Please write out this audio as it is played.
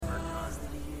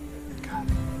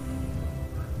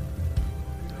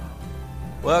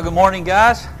Well, good morning,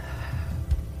 guys.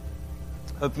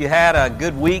 Hope you had a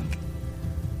good week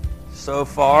so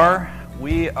far.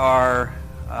 We are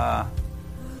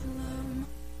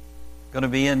going to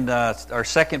be in our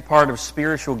second part of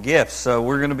spiritual gifts. So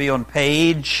we're going to be on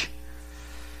page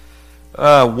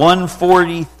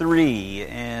 143,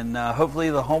 and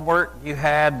hopefully the homework you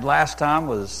had last time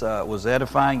was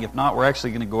edifying. If not, we're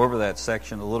actually going to go over that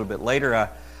section a little bit later.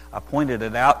 I pointed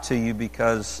it out to you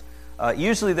because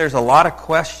usually there's a lot of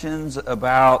questions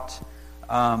about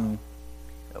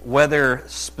whether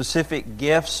specific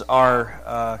gifts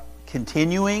are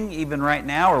continuing even right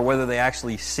now, or whether they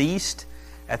actually ceased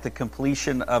at the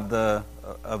completion of the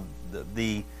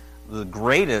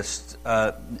greatest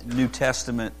New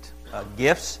Testament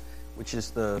gifts, which is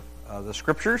the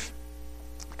Scriptures,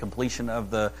 completion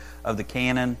of the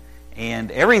canon,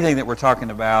 and everything that we're talking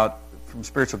about from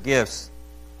spiritual gifts,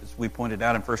 as we pointed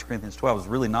out in 1 Corinthians 12, is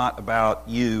really not about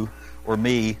you or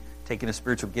me taking a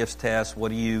spiritual gifts test. What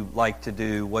do you like to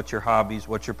do? What's your hobbies?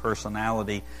 What's your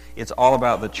personality? It's all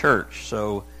about the church.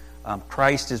 So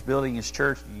Christ is building His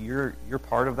church. You're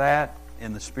part of that,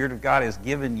 and the Spirit of God has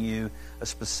given you a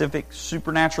specific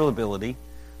supernatural ability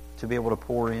to be able to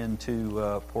pour into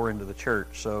the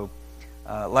church. So,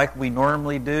 like we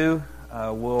normally do,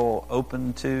 we'll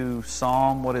open to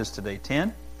Psalm. What is today?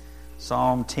 10.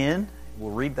 Psalm 10.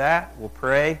 We'll read that. We'll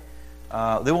pray.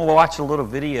 Then we'll watch a little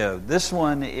video. This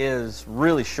one is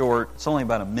really short. It's only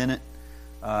about a minute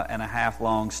and a half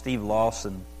long. Steve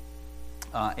Lawson,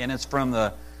 and it's from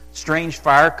the Strange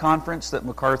Fire Conference that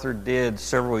MacArthur did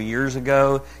several years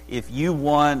ago. If you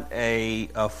want a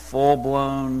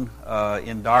full-blown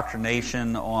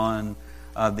indoctrination on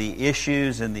the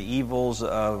issues and the evils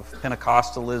of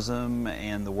Pentecostalism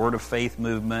and the Word of Faith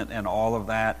movement and all of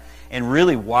that, and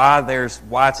really why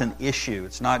it's an issue.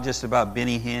 It's not just about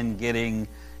Benny Hinn getting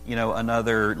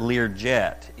another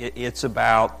Learjet. It's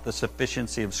about the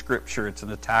sufficiency of Scripture. It's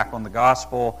an attack on the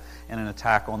gospel and an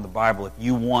attack on the Bible. If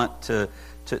you want to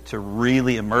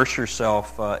really immerse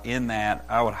yourself in that,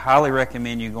 I would highly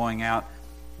recommend you going out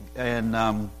and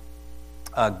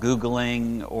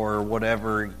Googling or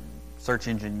whatever search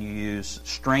engine you use,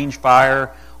 Strange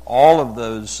Fire. All of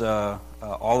those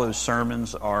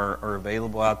sermons are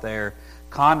available out there.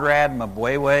 Conrad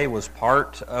Mabwewe was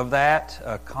part of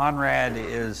that. Conrad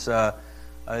is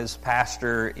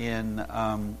pastor in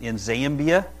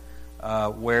Zambia,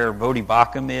 where Vodi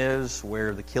Bakum is,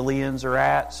 where the Killians are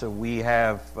at. So we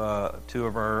have two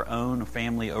of our own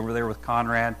family over there with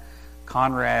Conrad.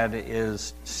 Conrad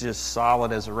is just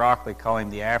solid as a rock. They call him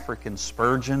the African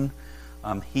Spurgeon.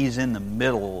 He's in the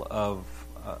middle of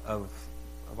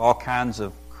all kinds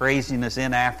of craziness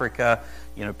in Africa.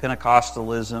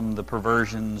 Pentecostalism, the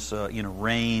perversions,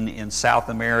 reign in South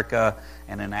America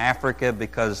and in Africa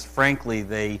because,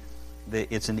 frankly,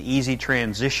 it's an easy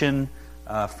transition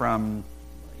from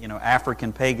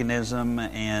African paganism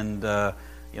and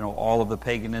all of the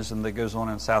paganism that goes on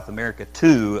in South America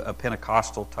to a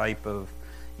Pentecostal type of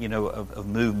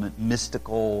movement,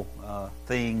 mystical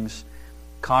things.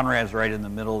 Conrad's right in the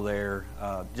middle there.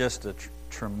 Just a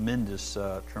tremendous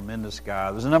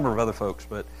guy. There's a number of other folks,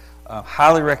 but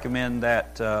highly recommend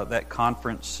that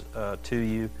conference to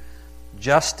you.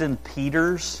 Justin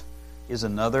Peters is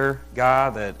another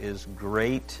guy that is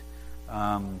great.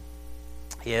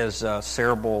 He has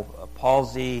cerebral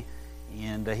palsy,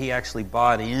 and he actually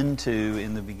bought into,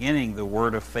 in the beginning, the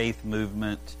Word of Faith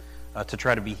movement to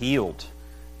try to be healed,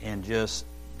 and just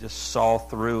saw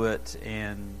through it,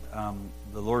 and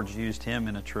the Lord's used him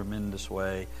in a tremendous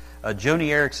way. Joni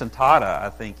Eareckson Tada, I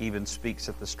think, even speaks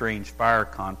at the Strange Fire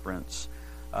Conference,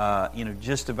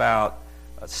 just about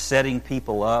setting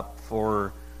people up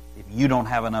for, if you don't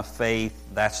have enough faith,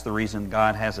 that's the reason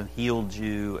God hasn't healed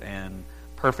you, and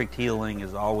perfect healing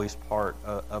is always part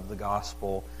of the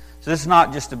gospel. So this is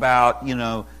not just about,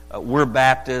 we're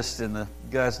Baptists and the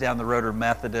guys down the road are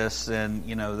Methodists, and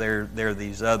they're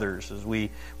these others. As we've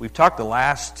talked the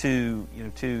last two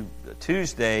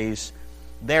Tuesdays,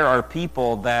 there are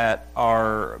people that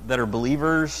are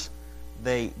believers.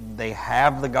 They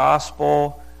have the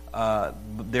gospel.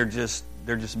 They're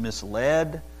just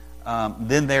misled.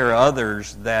 Then there are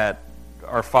others that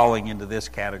are falling into this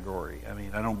category. I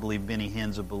mean, I don't believe Benny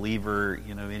Hinn's a believer,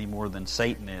 any more than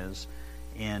Satan is,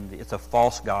 and it's a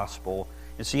false gospel.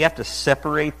 And so you have to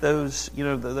separate those,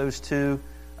 those two.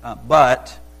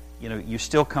 But you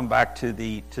still come back to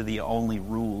the only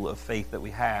rule of faith that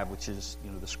we have, which is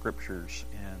the Scriptures,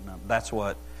 and that's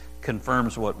what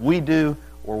confirms what we do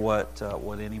or what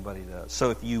anybody does.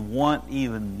 So if you want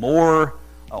even more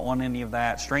on any of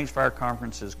that, Strange Fire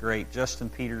Conference is great. Justin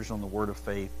Peters on the Word of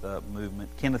Faith movement.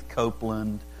 Kenneth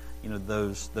Copeland,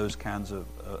 those kinds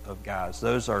of guys.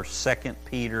 Those are 2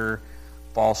 Peter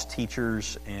false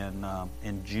teachers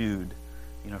and Jude,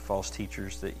 false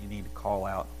teachers that you need to call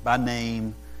out by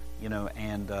name,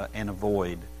 and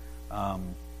avoid.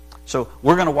 So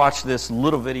we're going to watch this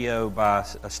little video by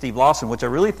Steve Lawson, which I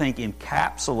really think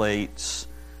encapsulates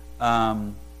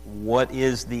what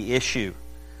is the issue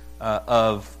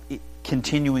of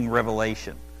continuing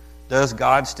revelation. Does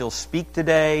God still speak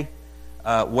today?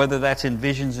 Whether that's in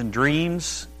visions and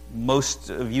dreams. Most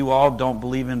of you all don't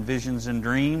believe in visions and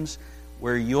dreams,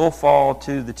 where you'll fall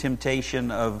to the temptation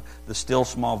of the still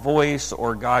small voice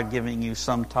or God giving you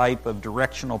some type of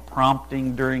directional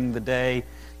prompting during the day,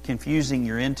 confusing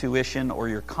your intuition or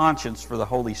your conscience for the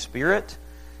Holy Spirit,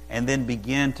 and then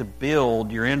begin to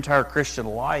build your entire Christian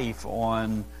life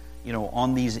on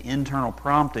these internal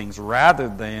promptings rather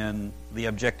than the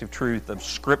objective truth of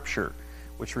Scripture,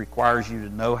 which requires you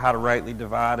to know how to rightly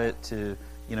divide it, to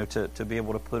be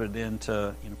able to put it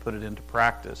into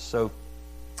practice. So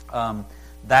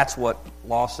that's what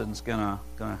Lawson's gonna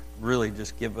really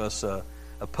just give us a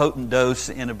potent dose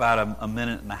in about a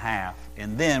minute and a half,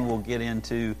 and then we'll get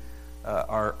into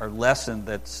our lesson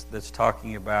that's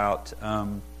talking about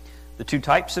the two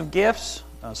types of gifts: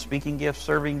 speaking gifts,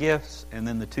 serving gifts, and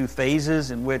then the two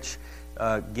phases in which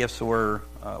gifts were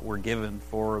given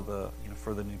for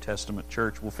the New Testament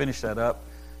church. We'll finish that up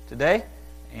today,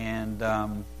 and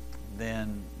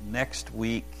then next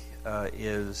week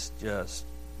is just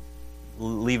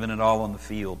leaving it all on the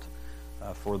field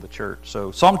for the church.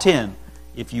 So Psalm 10,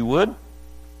 if you would.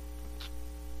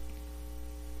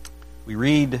 We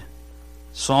read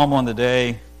Psalm on the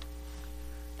day.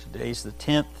 Today's the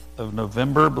 10th of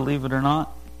November, believe it or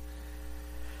not.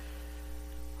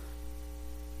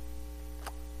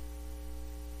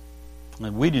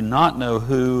 And we do not know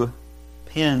who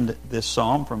penned this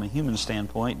psalm from a human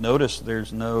standpoint. Notice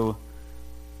there's no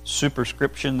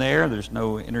superscription there. There's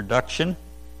no introduction.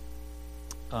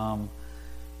 A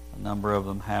number of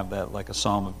them have that, like a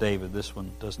Psalm of David. This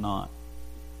one does not.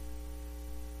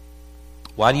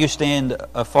 Why do you stand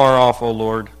afar off, O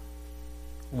Lord?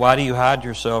 Why do you hide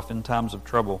yourself in times of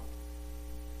trouble?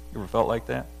 You ever felt like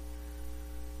that?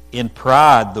 In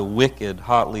pride, the wicked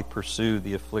hotly pursue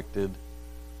the afflicted.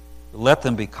 Let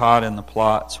them be caught in the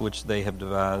plots which they have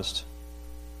devised.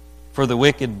 For the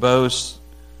wicked boasts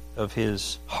of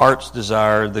his heart's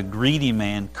desire. The greedy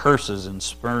man curses and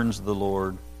spurns the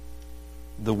Lord.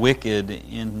 The wicked,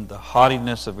 in the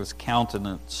haughtiness of his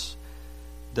countenance,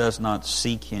 does not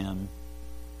seek him,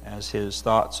 as his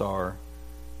thoughts are.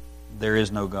 There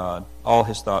is no God. All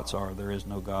his thoughts are, there is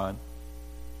no God.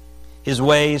 His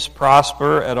ways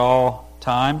prosper at all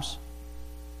times.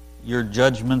 Your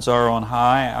judgments are on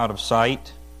high, out of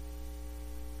sight.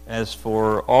 As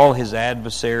for all his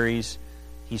adversaries,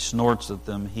 he snorts at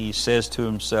them. He says to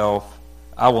himself,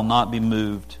 I will not be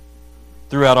moved.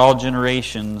 Throughout all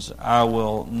generations, I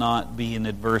will not be in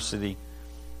adversity.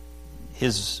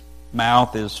 His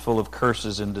mouth is full of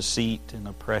curses and deceit and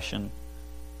oppression.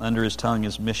 Under his tongue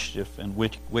is mischief and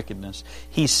wickedness.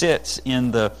 He sits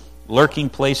in the lurking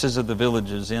places of the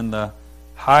villages. In the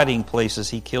hiding places,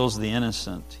 he kills the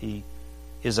innocent.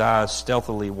 His eyes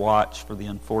stealthily watch for the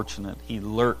unfortunate. He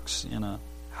lurks in a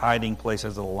hiding place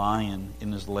as a lion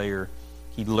in his lair.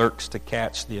 He lurks to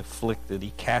catch the afflicted.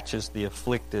 He catches the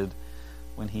afflicted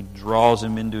when he draws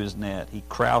him into his net. He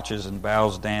crouches and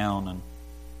bows down, and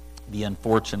the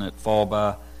unfortunate fall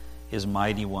by his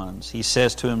mighty ones. He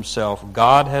says to himself,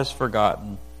 God has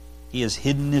forgotten. He has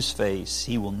hidden his face.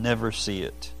 He will never see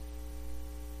it.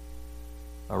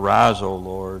 Arise, O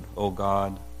Lord, O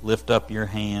God. Lift up your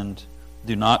hand.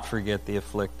 Do not forget the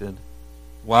afflicted.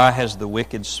 Why has the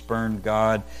wicked spurned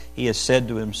God? He has said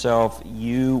to himself,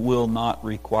 you will not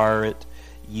require it.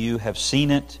 You have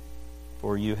seen it,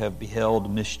 for you have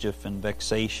beheld mischief and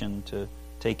vexation to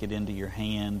take it into your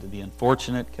hand. The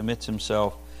unfortunate commits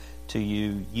himself to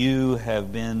you. You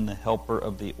have been the helper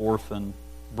of the orphan.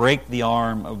 Break the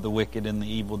arm of the wicked and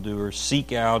the evildoer.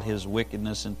 Seek out his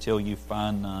wickedness until you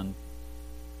find none.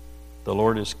 The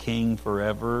Lord is king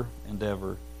forever and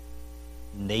ever.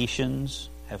 Nations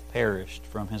have perished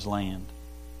from his land.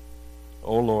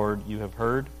 O Lord, you have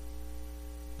heard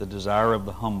the desire of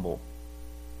the humble.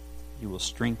 You will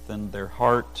strengthen their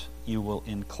heart. You will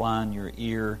incline your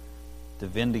ear to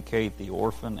vindicate the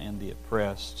orphan and the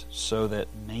oppressed, so that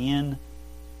man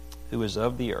who is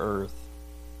of the earth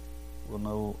will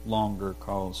no longer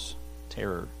cause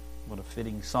terror. What a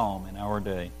fitting psalm in our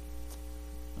day.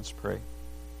 Let's pray.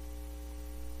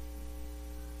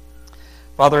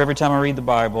 Father, every time I read the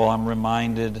Bible, I'm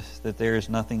reminded that there is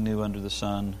nothing new under the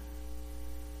sun.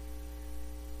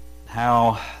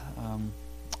 How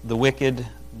the wicked,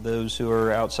 those who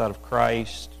are outside of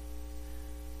Christ,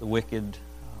 the wicked,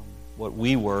 what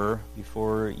we were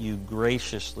before you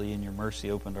graciously in your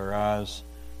mercy opened our eyes.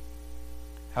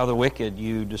 How the wicked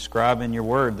you describe in your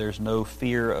word, there's no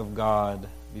fear of God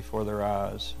before their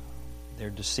eyes. They're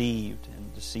deceived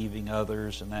and deceiving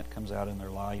others, and that comes out in their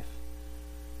life.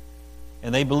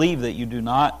 And they believe that you do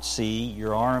not see,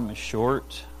 your arm is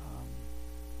short.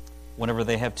 Whenever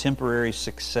they have temporary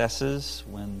successes,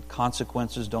 when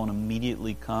consequences don't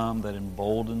immediately come, that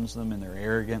emboldens them in their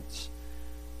arrogance.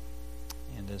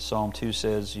 And as Psalm 2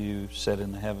 says, you sit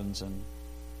in the heavens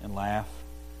and laugh.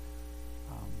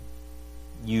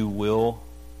 You will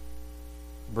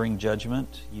bring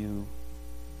judgment.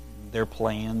 Their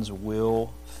plans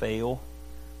will fail,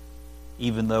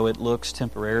 even though it looks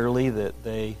temporarily that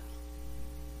they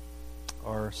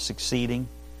are succeeding.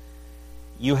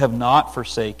 You have not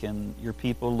forsaken your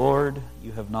people, Lord.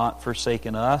 You have not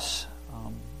forsaken us.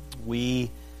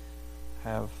 We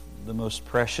have the most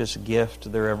precious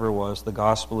gift there ever was, the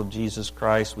gospel of Jesus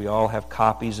Christ. We all have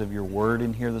copies of your word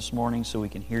in here this morning so we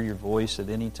can hear your voice at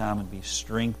any time and be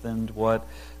strengthened. What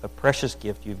a precious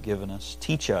gift you've given us.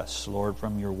 Teach us, Lord,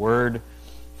 from your word.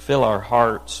 Fill our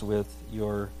hearts with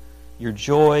your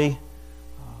joy.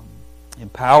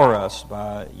 Empower us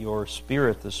by your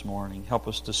Spirit this morning. Help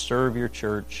us to serve your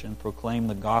church and proclaim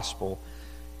the gospel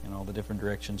in all the different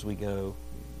directions we go.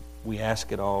 We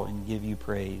ask it all and give you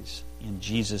praise. In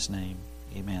Jesus' name,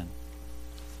 amen.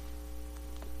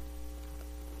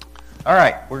 All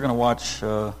right, we're going to watch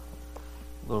a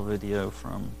little video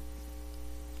from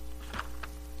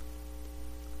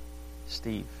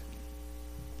Steve.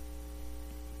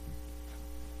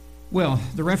 Well,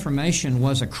 the Reformation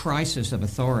was a crisis of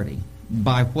authority.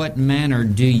 By what manner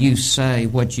do you say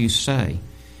what you say?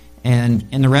 And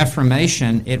in the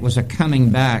Reformation, it was a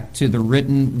coming back to the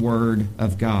written Word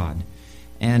of God.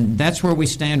 And that's where we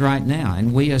stand right now.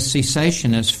 And we as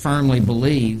cessationists firmly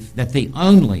believe that the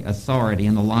only authority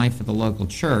in the life of the local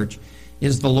church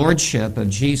is the Lordship of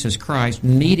Jesus Christ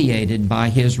mediated by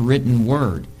His written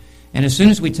Word. And as soon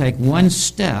as we take one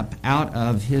step out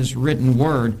of His written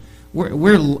Word,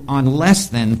 we're on less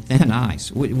than thin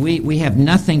ice. We have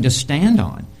nothing to stand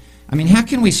on. I mean, how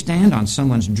can we stand on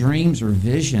someone's dreams or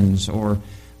visions or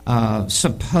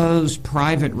supposed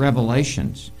private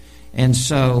revelations? And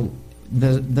so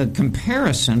the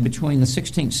comparison between the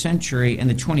 16th century and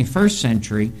the 21st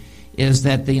century is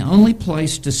that the only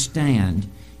place to stand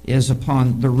is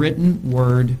upon the written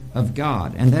Word of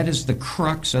God. And that is the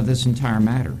crux of this entire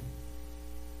matter.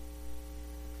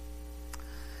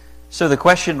 So the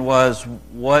question was,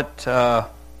 what sola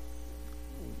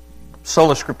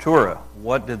scriptura?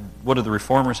 What do the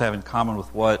Reformers have in common with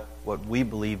what we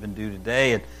believe and do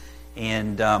today?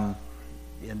 And the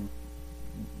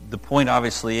point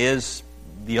obviously is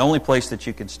the only place that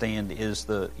you can stand is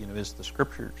the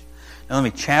Scriptures. Now let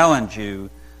me challenge you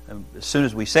as soon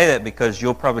as we say that, because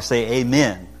you'll probably say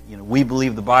amen. We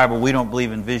believe the Bible. We don't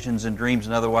believe in visions and dreams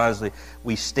and otherwise.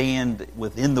 We stand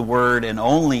within the Word and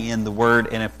only in the Word.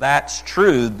 And if that's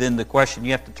true, then the question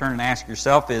you have to turn and ask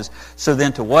yourself is, so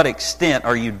then to what extent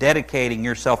are you dedicating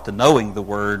yourself to knowing the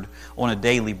Word on a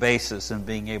daily basis and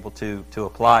being able to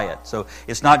apply it? So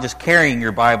it's not just carrying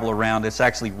your Bible around. It's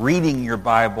actually reading your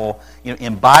Bible,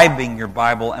 imbibing your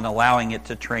Bible and allowing it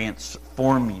to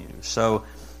transform you. So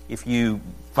if you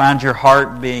find your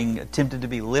heart being tempted to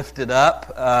be lifted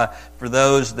up, for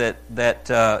those that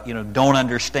don't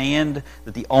understand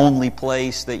that the only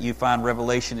place that you find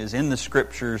revelation is in the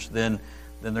Scriptures, then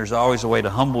there's always a way to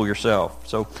humble yourself.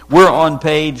 So we're on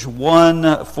page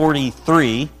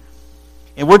 143,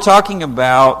 and we're talking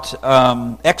about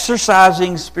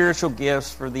exercising spiritual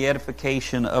gifts for the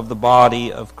edification of the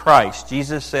body of Christ.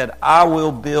 Jesus said, "I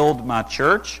will build my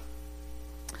church."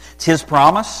 It's His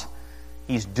promise.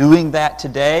 He's doing that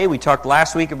today. We talked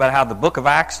last week about how the book of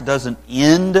Acts doesn't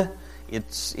end.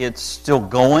 It's still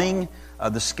going.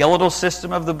 The skeletal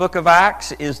system of the book of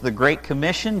Acts is the Great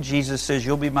Commission. Jesus says,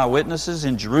 "You'll be my witnesses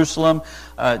in Jerusalem,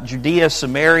 Judea,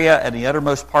 Samaria, and the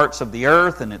uttermost parts of the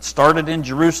earth." And it started in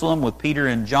Jerusalem with Peter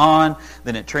and John.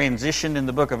 Then it transitioned in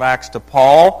the book of Acts to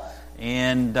Paul.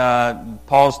 And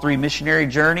Paul's 3 missionary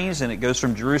journeys, and it goes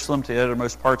from Jerusalem to the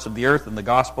uttermost parts of the earth, and the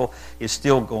gospel is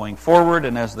still going forward.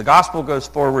 And as the gospel goes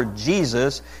forward,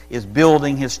 Jesus is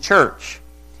building His church.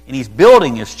 And He's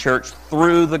building His church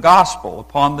through the gospel.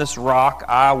 Upon this rock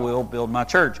I will build my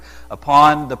church.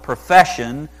 Upon the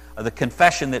profession, the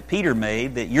confession that Peter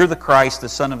made, that you're the Christ, the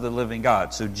Son of the living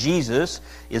God. So Jesus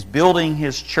is building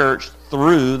His church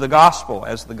through the gospel.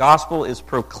 As the gospel is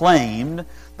proclaimed,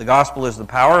 The gospel is the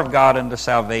power of God unto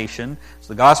salvation. As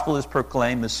the gospel is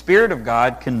proclaimed, the Spirit of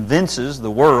God convinces the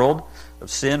world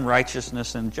of sin,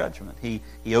 righteousness, and judgment.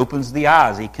 He opens the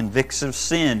eyes. He convicts of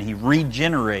sin. He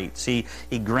regenerates. He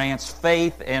grants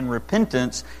faith and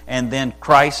repentance, and then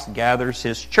Christ gathers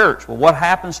His church. Well, what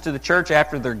happens to the church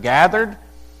after they're gathered?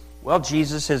 Well,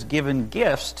 Jesus has given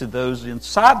gifts to those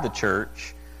inside the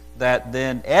church that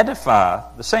then edify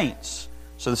the saints.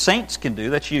 So the saints can do,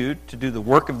 that's you, to do the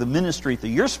work of the ministry through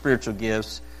your spiritual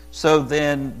gifts, so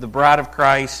then the bride of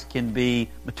Christ can be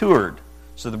matured.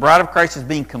 So the bride of Christ is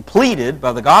being completed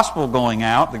by the gospel going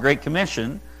out, the Great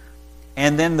Commission,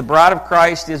 and then the bride of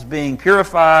Christ is being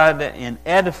purified and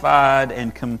edified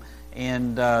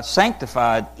and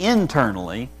sanctified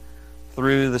internally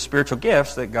through the spiritual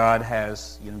gifts that God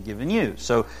has given you.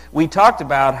 So we talked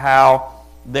about how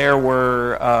there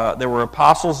were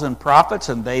apostles and prophets,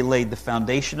 and they laid the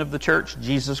foundation of the church.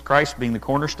 Jesus Christ being the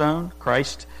cornerstone,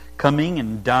 Christ coming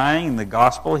and dying in the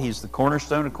gospel. He's the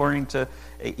cornerstone according to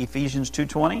Ephesians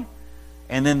 2:20.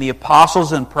 And then the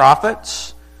apostles and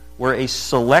prophets were a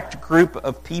select group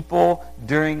of people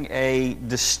during a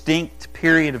distinct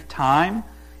period of time,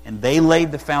 and they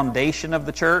laid the foundation of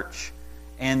the church.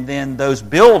 And then those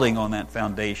building on that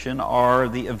foundation are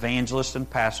the evangelists and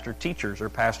pastor-teachers, or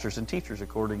pastors and teachers,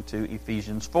 according to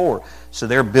Ephesians 4. So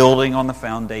they're building on the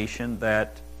foundation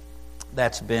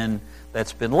that's been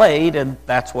laid, and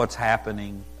that's what's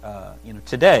happening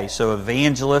today. So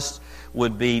evangelists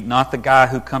would be not the guy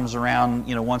who comes around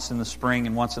once in the spring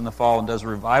and once in the fall and does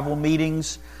revival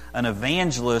meetings. An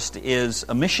evangelist is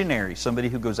a missionary, somebody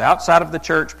who goes outside of the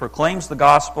church, proclaims the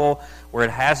gospel where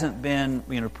it hasn't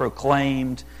been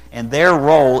proclaimed, and their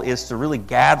role is to really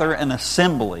gather an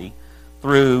assembly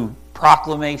through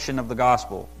proclamation of the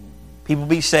gospel. People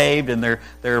be saved, and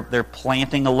they're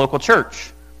planting a local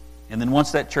church. And then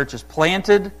once that church is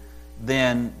planted,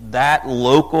 then that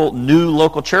new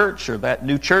local church, or that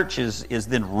new church is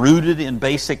then rooted in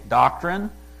basic doctrine.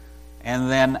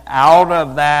 And then out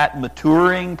of that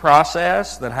maturing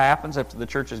process that happens after the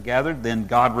church is gathered, then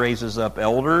God raises up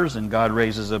elders and God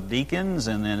raises up deacons,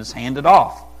 and then it's handed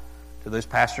off to those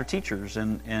pastor teachers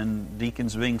and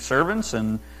deacons being servants,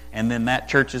 and then that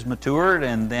church is matured,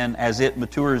 and then as it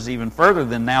matures even further,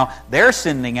 then now they're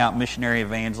sending out missionary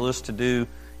evangelists to do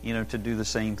the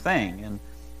same thing.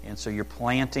 And so you're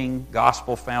planting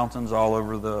gospel fountains all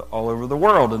over the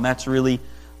world, and that's really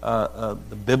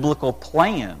the biblical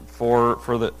plan for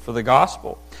the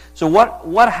gospel. So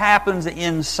what happens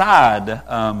inside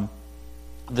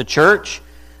the church?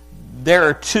 There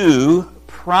are two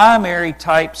primary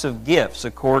types of gifts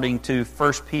according to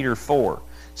 1 Peter 4.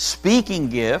 Speaking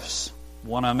gifts,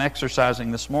 one I'm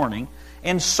exercising this morning,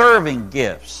 and serving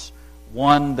gifts,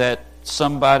 one that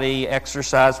somebody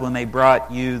exercised when they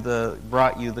brought you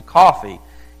the coffee.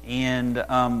 And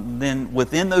then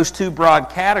within those two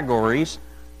broad categories,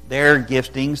 there are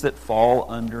giftings that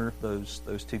fall under those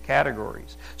two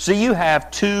categories. So you have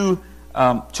two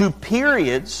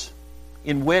periods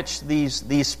in which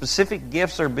these specific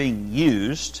gifts are being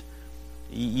used.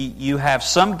 You have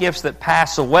some gifts that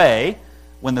pass away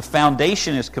when the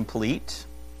foundation is complete.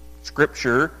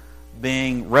 Scripture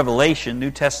being revelation,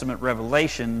 New Testament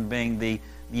revelation being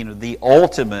the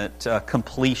ultimate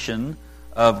completion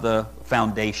of the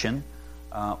foundation.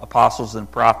 Apostles and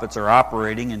prophets are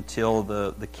operating until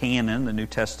the canon, the New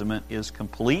Testament, is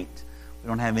complete. We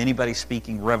don't have anybody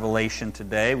speaking revelation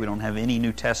today. We don't have any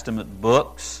New Testament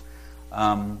books.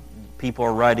 People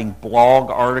are writing blog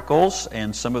articles,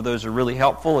 and some of those are really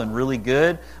helpful and really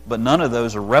good, but none of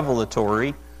those are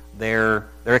revelatory. They're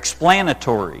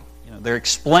explanatory. They're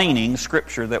explaining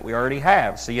Scripture that we already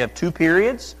have. So you have two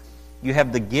periods. You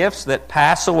have the gifts that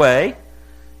pass away,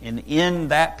 and in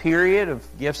that period of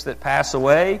gifts that pass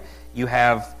away, you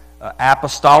have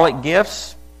apostolic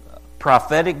gifts,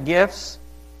 prophetic gifts,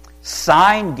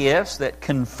 sign gifts that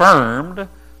confirmed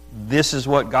this is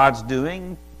what God's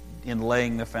doing in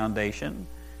laying the foundation.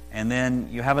 And then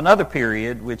you have another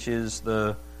period, which is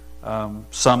the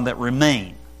some that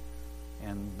remain.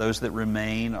 And those that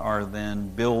remain are then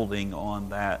building on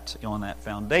that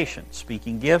foundation.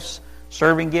 Speaking gifts,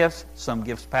 serving gifts, some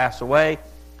gifts pass away,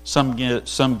 some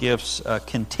gifts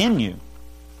continue.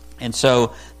 And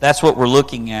so that's what we're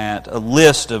looking at, a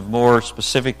list of more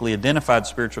specifically identified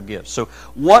spiritual gifts. So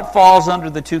what falls under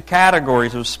the two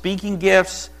categories of speaking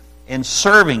gifts and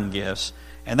serving gifts?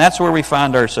 And that's where we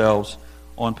find ourselves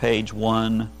on page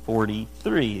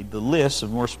 143, the list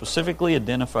of more specifically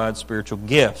identified spiritual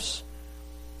gifts.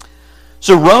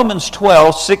 So Romans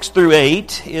 12, 6 through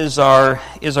 8 is our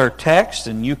text,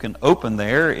 and you can open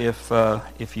there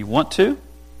if you want to.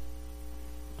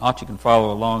 not, you can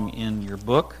follow along in your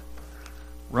book,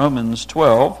 Romans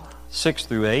 12, 6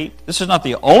 through 8. This is not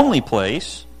the only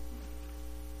place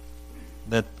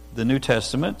that the New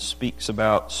Testament speaks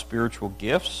about spiritual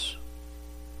gifts.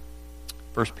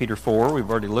 1 Peter 4, we've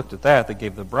already looked at that. They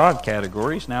gave the broad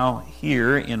categories. Now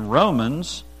here in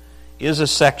Romans is a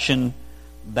section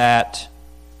that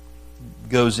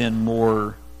goes in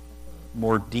more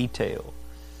detail.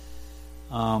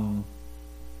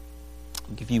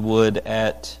 If you would,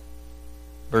 at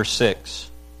verse 6.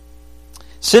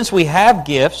 Since we have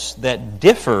gifts that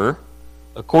differ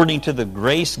according to the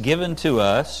grace given to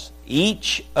us,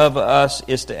 each of us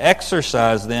is to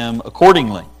exercise them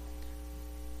accordingly.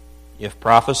 If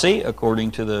prophecy,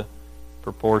 according to the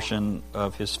proportion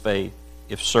of his faith.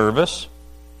 If service,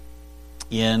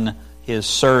 in his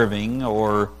serving,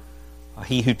 or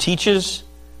he who teaches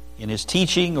in his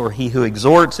teaching, or he who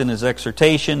exhorts in his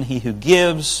exhortation, he who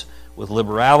gives with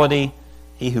liberality,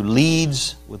 he who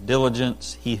leads with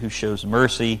diligence, he who shows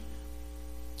mercy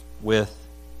with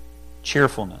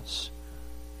cheerfulness.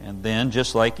 And then,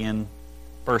 just like in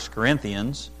 1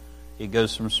 Corinthians, it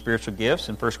goes from spiritual gifts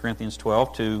in 1 Corinthians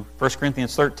 12 to 1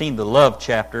 Corinthians 13, the love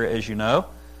chapter, as you know.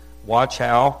 Watch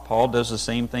how Paul does the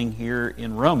same thing here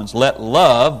in Romans. Let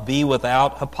love be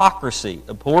without hypocrisy.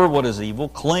 Abhor what is evil,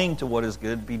 cling to what is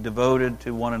good, be devoted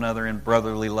to one another in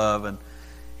brotherly love,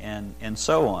 and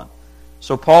so on.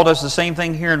 So Paul does the same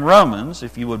thing here in Romans.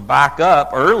 If you would back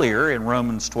up earlier in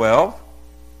Romans 12,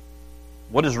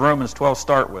 what does Romans 12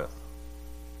 start with?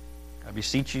 I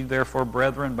beseech you, therefore,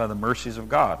 brethren, by the mercies of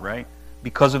God, right?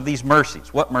 Because of these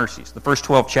mercies. What mercies? The first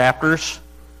 12 chapters,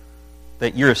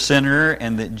 that you're a sinner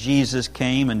and that Jesus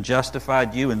came and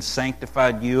justified you and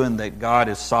sanctified you and that God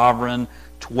is sovereign.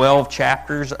 12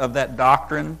 chapters of that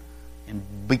doctrine. And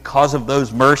because of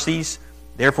those mercies,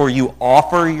 therefore you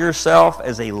offer yourself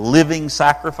as a living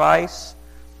sacrifice,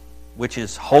 which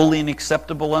is holy and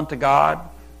acceptable unto God.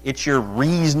 It's your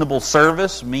reasonable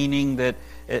service, meaning that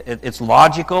it's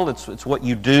logical. It's what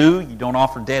you do. You don't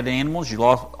offer dead animals. You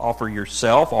offer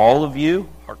yourself, all of you,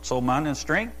 heart, soul, mind, and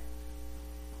strength.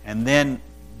 And then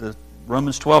the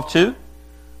Romans 12:2,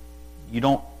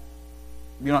 you're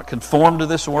not conformed to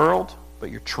this world,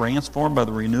 but you're transformed by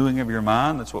the renewing of your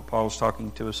mind. That's what Paul was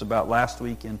talking to us about last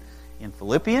week in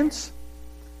Philippians.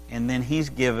 And then he's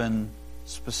given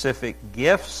specific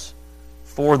gifts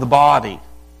for the body.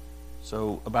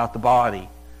 So about the body.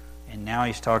 And now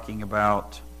he's talking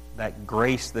about that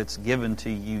grace that's given to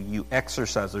you. You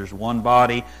exercise. There's one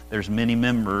body. There's many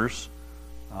members.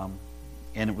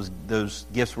 And those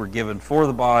gifts were given for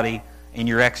the body, and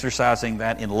you're exercising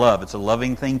that in love. It's a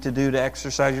loving thing to do to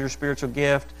exercise your spiritual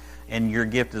gift, and your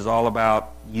gift is all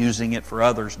about using it for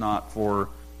others, not for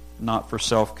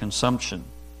self-consumption.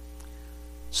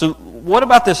 So what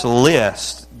about this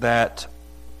list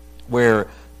where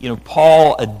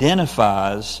Paul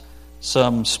identifies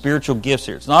some spiritual gifts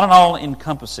here? It's not an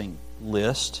all-encompassing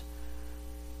list.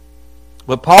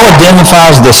 But Paul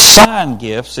identifies the sign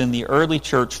gifts in the early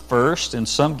church first, and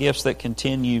some gifts that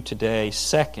continue today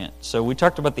second. So we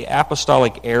talked about the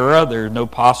apostolic era. There are no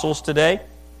apostles today.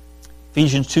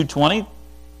 Ephesians 2:20,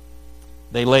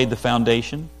 they laid the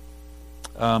foundation.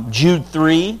 Jude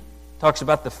 3 talks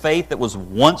about the faith that was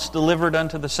once delivered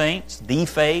unto the saints, the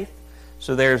faith.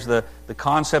 So there's the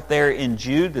concept there in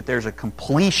Jude that there's a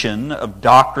completion of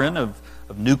doctrine, of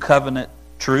new covenant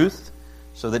truth,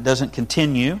 so that doesn't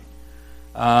continue.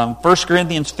 1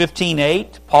 Corinthians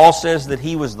 15:8, Paul says that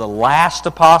he was the last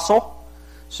apostle.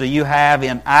 So you have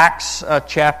in Acts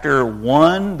chapter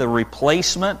 1 the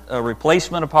replacement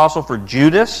apostle for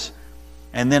Judas.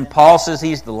 And then Paul says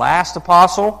he's the last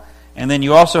apostle. And then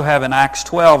you also have in Acts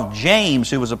 12 James,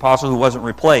 who was an apostle who wasn't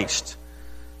replaced.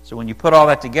 So when you put all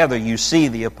that together, you see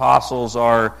the apostles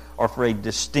are for a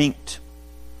distinct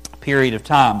period of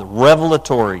time. The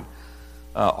revelatory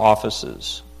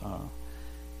offices.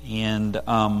 And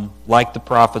like the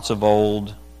prophets of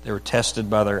old, they were tested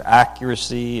by their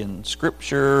accuracy in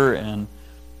Scripture, and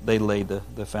they laid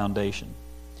the foundation.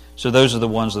 So those are the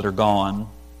ones that are gone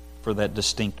for that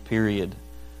distinct period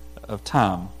of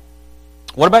time.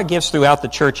 What about gifts throughout the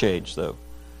church age, though?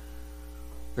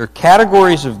 There are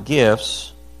categories of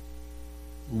gifts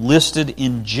listed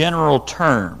in general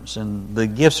terms, and the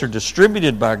gifts are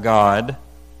distributed by God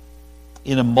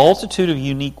in a multitude of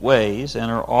unique ways and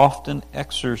are often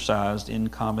exercised in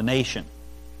combination.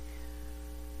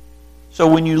 So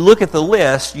when you look at the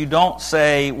list, you don't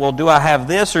say, well, do I have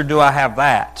this or do I have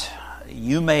that?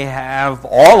 You may have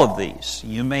all of these.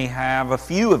 You may have a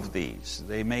few of these.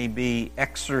 They may be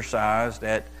exercised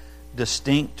at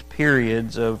distinct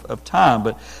periods of time.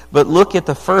 But look at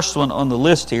the first one on the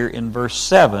list here in verse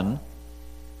 7.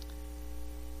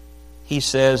 he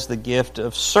says the gift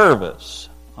of service.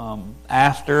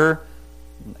 After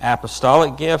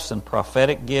apostolic gifts and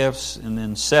prophetic gifts, and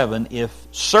then 7, if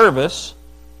service,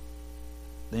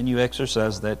 then you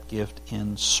exercise that gift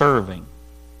in serving.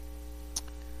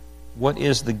 What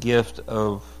is the gift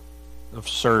of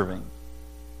serving?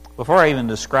 Before I even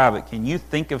describe it, can you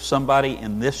think of somebody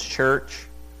in this church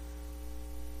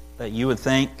that you would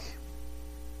think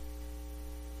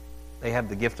they have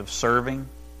the gift of serving?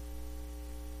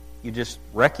 You just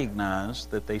recognize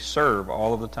that they serve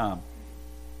all of the time.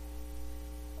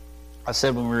 I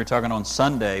said when we were talking on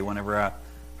Sunday, whenever I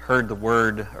heard the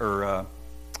word or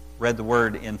read the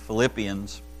word in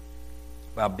Philippians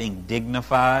about being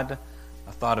dignified,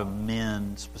 I thought of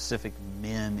men, specific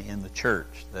men in the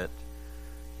church that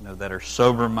that are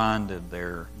sober-minded,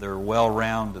 they're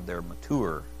well-rounded, they're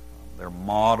mature, they're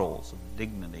models of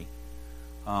dignity.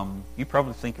 You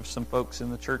probably think of some folks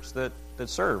in the church that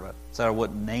serve. I said I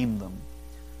wouldn't name them.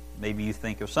 Maybe you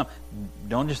think of some.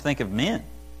 Don't just think of men.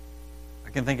 I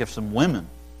can think of some women.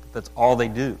 That's all they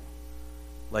do.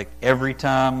 Like every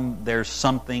time there's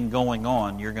something going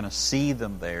on, you're going to see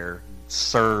them there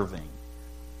serving.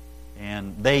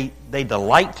 And they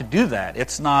delight to do that.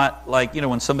 It's not like,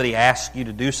 when somebody asks you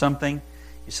to do something,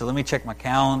 you say, let me check my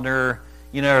calendar.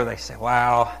 Or they say,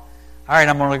 wow, all right,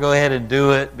 I'm going to go ahead and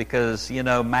do it because,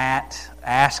 Matt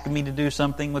asked me to do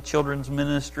something with children's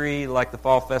ministry, like the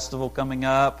fall festival coming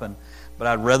up, but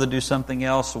I'd rather do something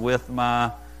else with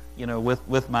my,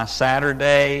 with my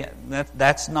Saturday.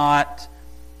 That's not,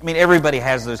 everybody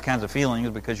has those kinds of feelings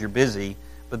because you're busy,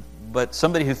 but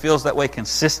somebody who feels that way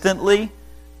consistently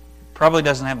probably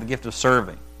doesn't have the gift of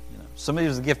serving. Somebody who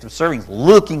has the gift of serving is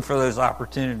looking for those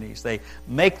opportunities. They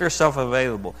make themselves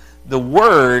available. The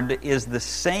word is the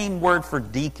same word for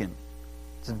deacon.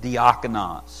 It's a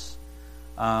diakonos.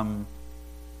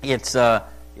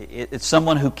 It's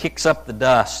someone who kicks up the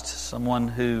dust, someone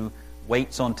who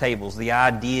waits on tables. The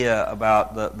idea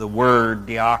about the word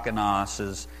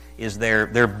diakonos is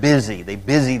they're busy. They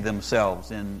busy themselves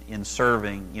in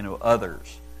serving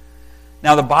others.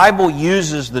 Now, the Bible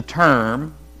uses the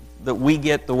term that we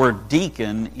get the word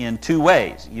deacon in two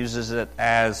ways. It uses it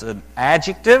as an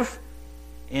adjective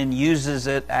and uses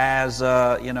it as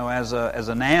a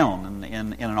noun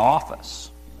in an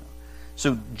office.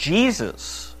 So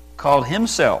Jesus called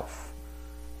himself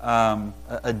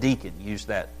a deacon, used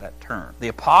that term. The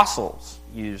apostles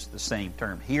used the same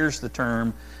term. Here's the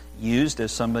term used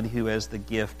as somebody who has the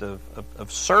gift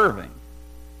of serving.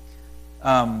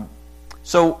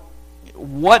 So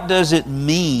what does it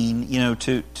mean,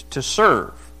 to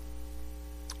serve?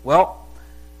 Well,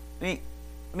 let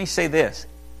me say this.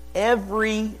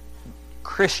 Every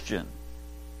Christian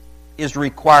is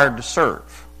required to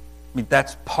serve.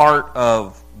 That's part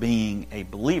of being a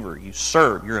believer. You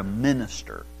serve. You're a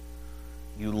minister.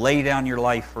 You lay down your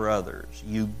life for others.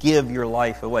 You give your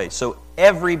life away. So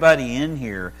everybody in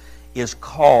here is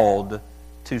called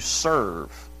to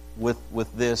serve with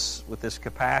this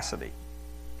capacity.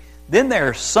 Then there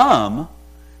are some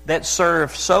that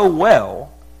serve so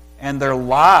well, and their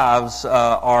lives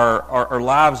are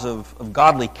lives of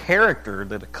godly character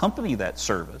that accompany that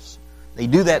service. They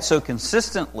do that so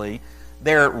consistently,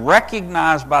 they're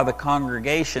recognized by the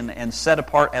congregation and set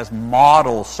apart as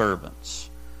model servants.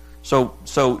 So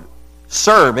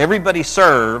serve, everybody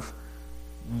serve,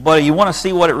 but you want to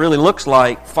see what it really looks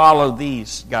like, follow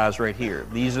these guys right here.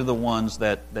 These are the ones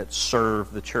that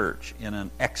serve the church in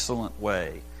an excellent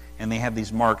way. And they have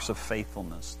these marks of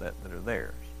faithfulness that are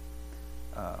theirs.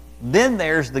 Then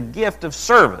there's the gift of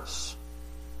service.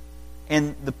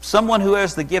 And someone who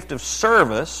has the gift of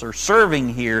service or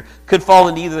serving here could fall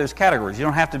into either of those categories. You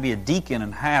don't have to be a deacon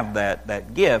and have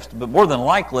that gift, but more than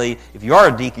likely, if you are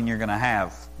a deacon, you're going to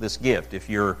have this gift. If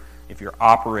you're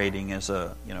operating as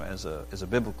a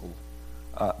biblical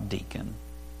deacon,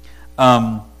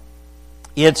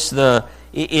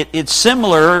 it's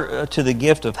similar to the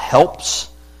gift of helps.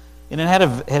 And it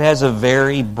has a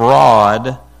very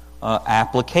broad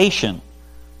application.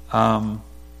 It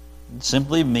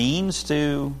simply means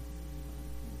to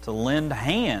lend a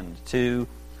hand, to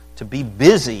be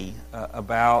busy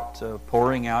about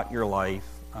pouring out your life,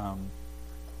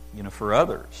 for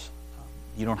others.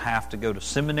 You don't have to go to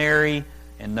seminary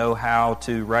and know how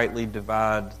to rightly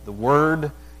divide the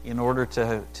word in order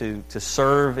to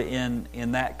serve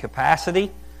in that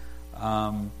capacity.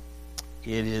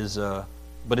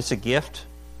 But it's a gift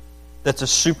that's a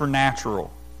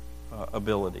supernatural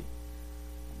ability.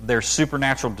 There's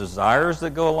supernatural desires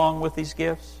that go along with these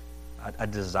gifts. I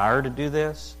desire to do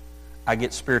this. I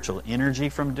get spiritual energy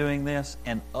from doing this.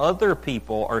 And other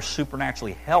people are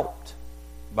supernaturally helped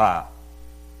by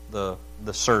the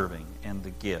the serving and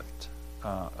the gift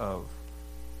of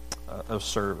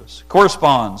service.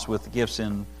 Corresponds with the gifts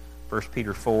in 1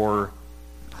 Peter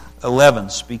 4:11,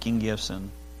 speaking gifts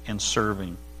and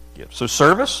serving gifts. So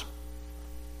service.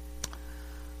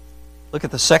 Look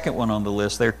at the second one on the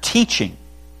list there, teaching.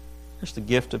 There's the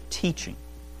gift of teaching.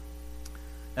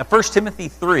 Now 1 Timothy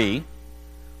 3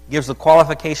 gives the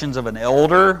qualifications of an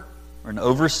elder or an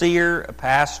overseer, a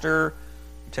pastor.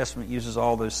 The Testament uses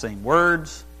all those same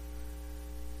words.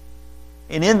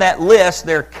 And in that list,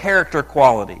 there are character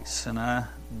qualities. And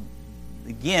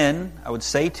again, I would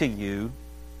say to you,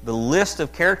 the list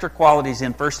of character qualities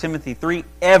in 1 Timothy 3,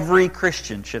 every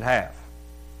Christian should have.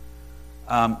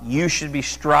 You should be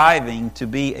striving to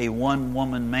be a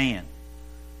one-woman man.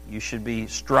 You should be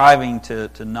striving to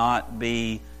not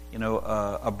be,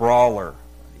 a brawler.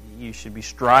 You should be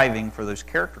striving for those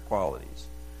character qualities.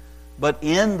 But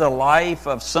in the life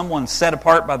of someone set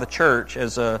apart by the church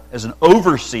as an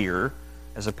overseer,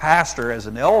 as a pastor, as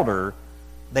an elder,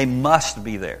 they must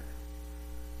be there.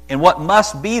 And what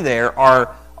must be there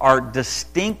are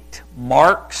distinct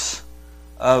marks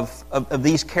of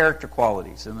these character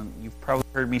qualities. And you've probably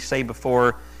heard me say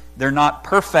before, they're not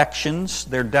perfections,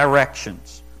 they're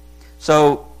directions.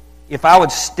 So if I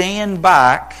would stand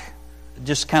back,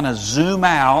 just kind of zoom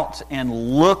out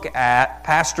and look at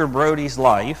Pastor Brody's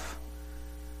life.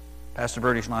 Pastor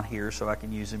Brody's not here, so I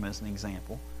can use him as an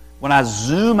example. When I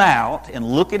zoom out and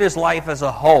look at his life as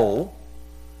a whole,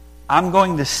 I'm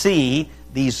going to see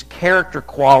these character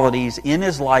qualities in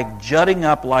his life jutting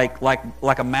up like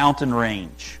a mountain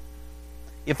range.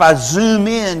 If I zoom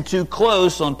in too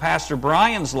close on Pastor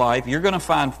Brian's life, you're going to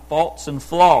find faults and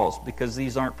flaws because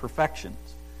these aren't perfections.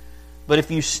 But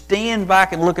if you stand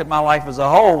back and look at my life as a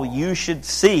whole, you should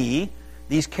see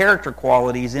these character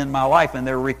qualities in my life, and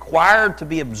they're required to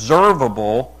be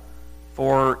observable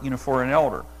for an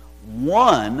elder.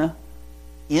 One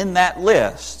in that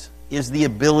list is the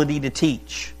ability to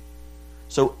teach.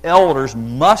 So elders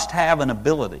must have an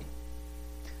ability.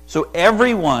 So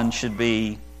everyone should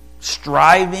be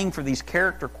striving for these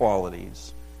character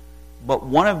qualities. But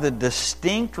one of the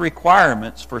distinct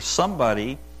requirements for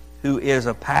somebody who is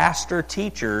a pastor,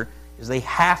 teacher, is they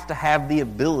have to have the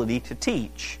ability to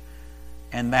teach.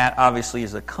 And that obviously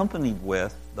is accompanied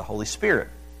with the Holy Spirit.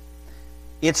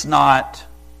 It's not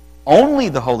only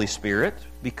the Holy Spirit,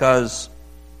 because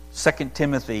 2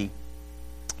 Timothy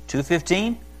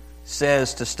 2:15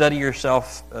 says to study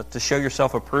yourself, to show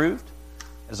yourself approved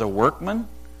as a workman.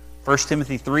 1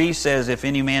 Timothy 3 says if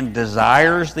any man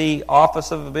desires the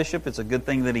office of a bishop, it's a good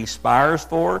thing that he aspires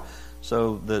for.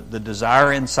 So the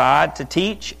desire inside to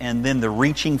teach, and then the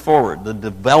reaching forward, the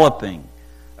developing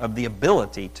of the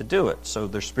ability to do it. So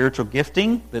there's spiritual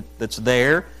gifting that's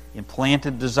there,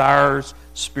 implanted desires,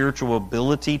 spiritual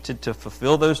ability to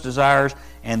fulfill those desires,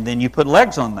 and then you put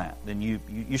legs on that. Then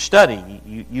you study,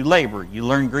 you labor, you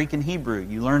learn Greek and Hebrew,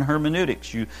 you learn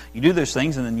hermeneutics, you do those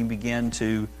things, and then you begin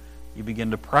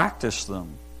to practice them.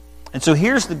 And so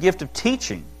here's the gift of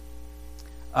teaching.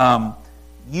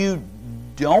 You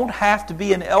don't have to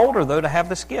be an elder, though, to have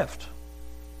this gift.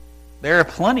 There are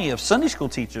plenty of Sunday school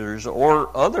teachers or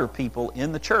other people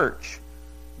in the church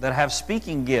that have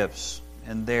speaking gifts,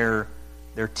 and they're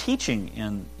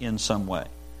teaching in some way.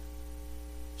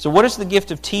 So what is the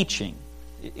gift of teaching?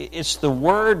 It's the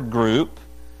word group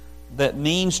that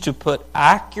means to put it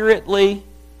accurately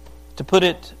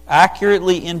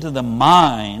into the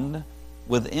mind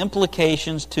with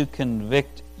implications to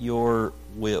convict your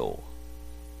will.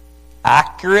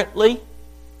 Accurately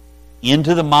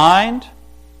into the mind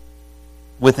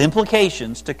with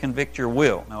implications to convict your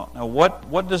will. Now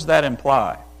what does that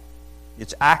imply?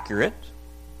 It's accurate,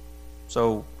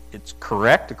 so it's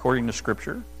correct according to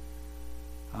Scripture.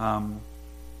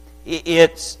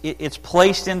 It's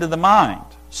placed into the mind.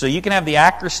 So you can have the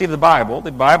accuracy of the Bible.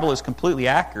 The Bible is completely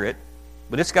accurate,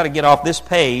 but it's got to get off this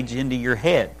page into your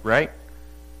head, right?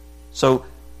 So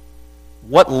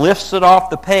what lifts it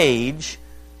off the page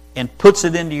and puts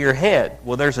it into your head?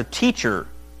 Well, there's a teacher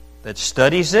that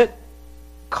studies it,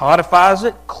 codifies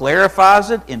it, clarifies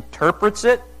it, interprets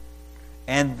it,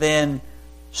 and then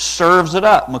serves it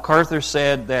up. MacArthur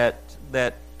said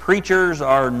that preachers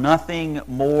are nothing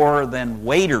more than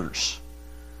waiters.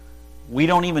 We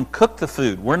don't even cook the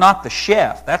food. We're not the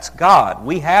chef. That's God.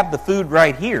 We have the food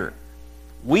right here.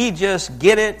 We just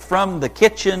get it from the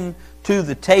kitchen to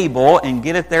the table and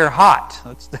get it there hot.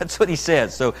 That's what he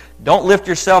says. So don't lift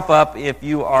yourself up if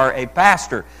you are a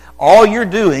pastor. All you're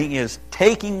doing is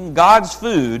taking God's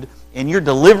food and you're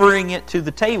delivering it to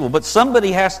the table. But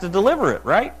somebody has to deliver it,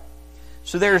 right?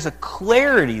 So there's a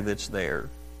clarity that's there.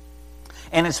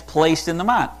 And it's placed in the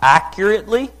mind.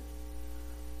 Accurately,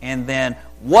 And then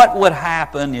what would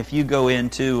happen if you go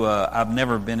into, I've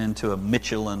never been into a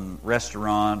Michelin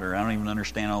restaurant, or I don't even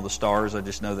understand all the stars. I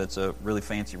just know that's a really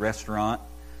fancy restaurant.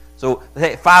 So,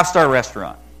 hey, 5-star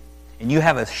restaurant. And you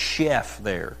have a chef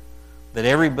there that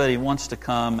everybody wants to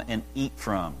come and eat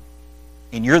from.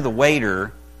 And you're the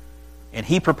waiter, and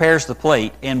he prepares the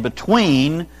plate. And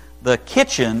between the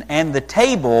kitchen and the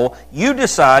table, you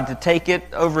decide to take it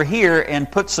over here and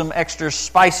put some extra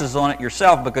spices on it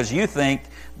yourself because you think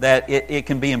that it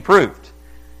can be improved.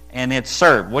 And it's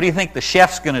served. What do you think the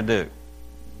chef's going to do?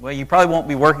 Well, you probably won't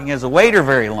be working as a waiter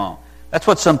very long. That's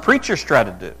what some preachers try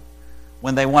to do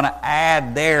when they want to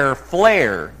add their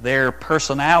flair, their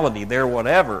personality, their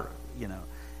whatever.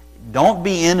 Don't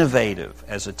be innovative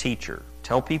as a teacher.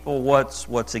 Tell people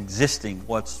what's existing,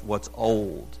 what's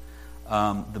old.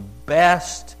 The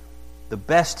best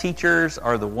teachers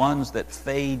are the ones that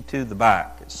fade to the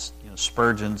back. As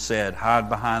Spurgeon said, "Hide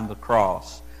behind the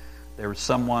cross." There was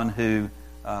someone who,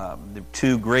 the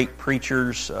two great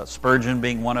preachers, Spurgeon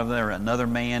being one of them, or another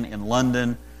man in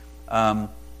London,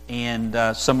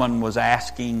 and someone was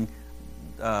asking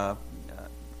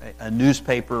a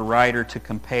newspaper writer to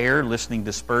compare listening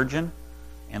to Spurgeon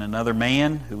and another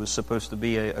man who was supposed to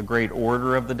be a great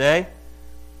orator of the day.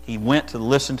 He went to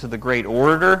listen to the great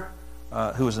orator,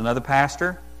 who was another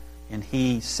pastor, and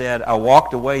he said, "I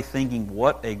walked away thinking,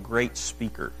 what a great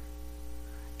speaker.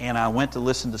 And I went to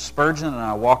listen to Spurgeon, and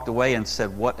I walked away and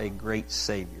said, what a great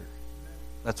Savior."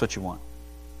 That's what you want.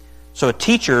 So a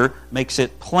teacher makes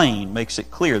it plain, makes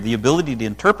it clear. The ability to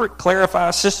interpret,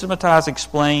 clarify, systematize,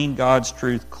 explain God's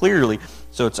truth clearly.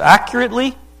 So it's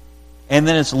accurately, and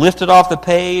then it's lifted off the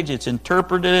page, it's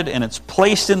interpreted, and it's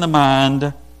placed in the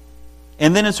mind,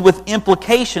 and then it's with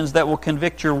implications that will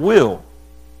convict your will.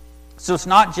 So it's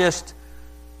not just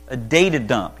a data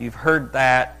dump. You've heard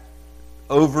that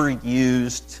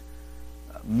overused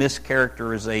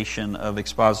mischaracterization of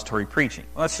expository preaching.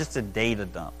 Well, it's just a data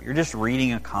dump. You're just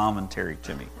reading a commentary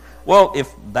to me. Well,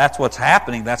 if that's what's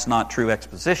happening, that's not true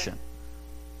exposition.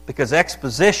 Because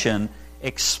exposition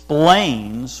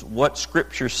explains what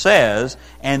Scripture says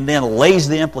and then lays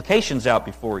the implications out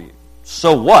before you.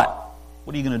 So what?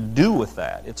 What are you going to do with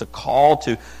that? It's a call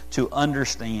to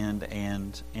understand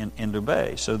and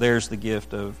obey. So there's the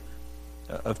gift of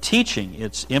teaching.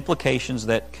 It's implications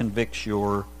that convicts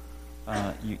your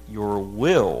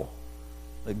will,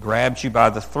 that grabs you by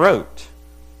the throat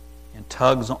and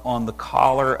tugs on the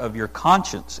collar of your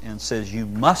conscience and says, you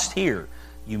must hear,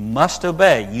 you must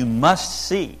obey, you must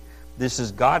see. This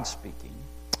is God speaking.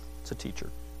 It's a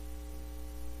teacher.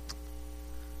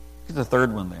 Look at the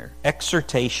third one there.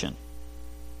 Exhortation.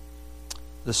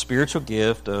 The spiritual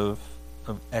gift of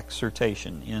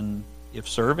exhortation. If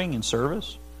serving, in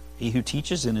service. He who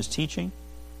teaches in his teaching.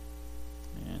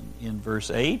 And in verse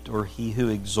 8, or he who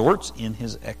exhorts in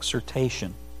his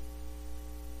exhortation.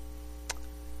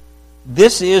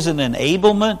 This is an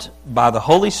enablement by the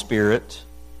Holy Spirit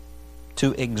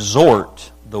to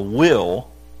exhort the will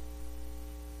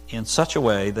in such a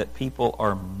way that people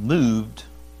are moved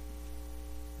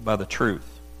by the truth.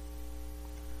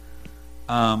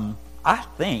 I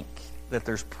think that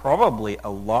there's probably a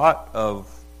lot of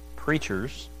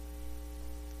preachers,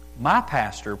 my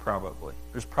pastor probably,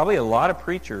 there's probably a lot of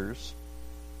preachers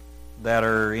that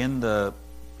are in the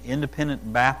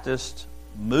independent Baptist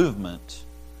movement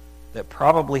that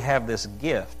probably have this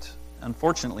gift.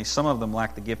 Unfortunately, some of them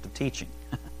lack the gift of teaching.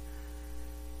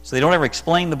 So they don't ever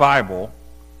explain the Bible.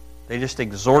 They just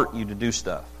exhort you to do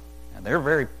stuff. And they're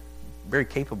very, very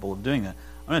capable of doing that.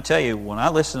 I'm going to tell you, when I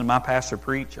listen to my pastor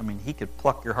preach, I mean, he could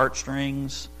pluck your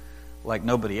heartstrings like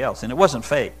nobody else. And it wasn't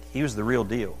fake. He was the real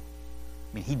deal.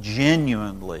 I mean, he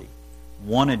genuinely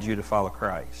wanted you to follow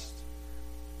Christ.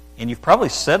 And you've probably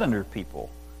sat under people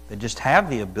that just have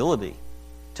the ability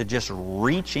to just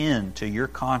reach into your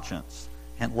conscience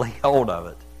and lay hold of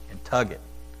it and tug it.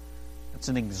 It's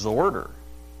an exhorter.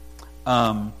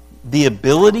 The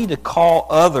ability to call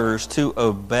others to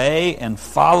obey and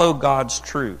follow God's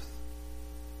truth.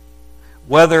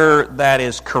 Whether that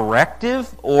is corrective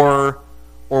or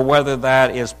whether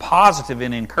that is positive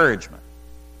in encouragement.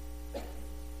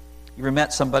 You ever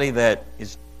met somebody that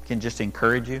can just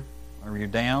encourage you or you're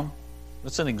down?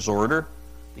 That's an exhorter.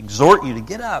 Exhort you to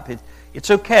get up.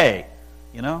 It's okay.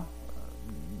 You know,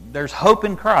 there's hope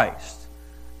in Christ.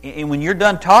 And when you're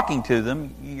done talking to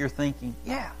them, you're thinking,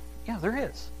 yeah, there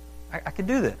is. I can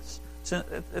do this.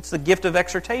 It's the gift of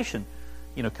exhortation,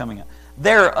 coming up.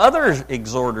 There are other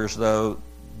exhorters, though,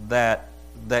 that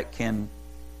can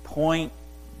point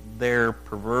their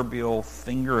proverbial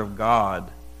finger of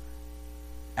God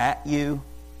at you,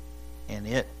 and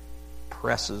it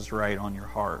presses right on your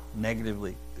heart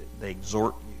negatively. They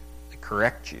exhort you. They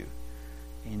correct you.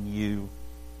 And you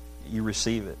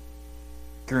receive it.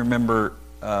 I can remember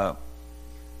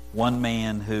one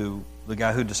man the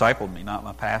guy who discipled me, not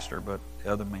my pastor, but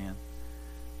the other man.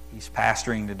 He's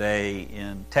pastoring today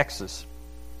in Texas.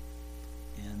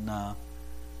 And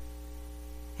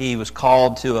he was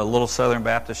called to a little Southern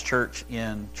Baptist church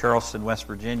in Charleston, West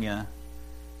Virginia,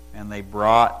 and they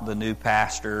brought the new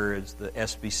pastor as the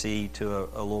SBC to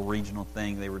a little regional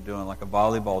thing they were doing, like a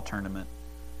volleyball tournament.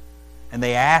 And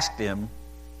they asked him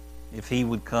if he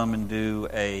would come and do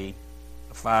a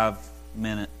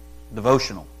 5-minute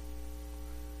devotional.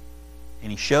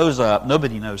 And he shows up.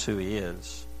 Nobody knows who he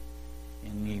is.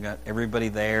 And you got everybody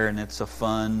there, and it's a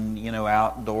fun,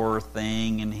 outdoor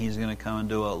thing, and he's going to come and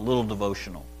do a little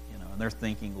devotional, and they're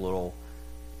thinking a little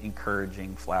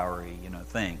encouraging, flowery,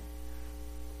 thing.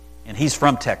 And he's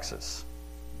from Texas.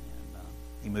 And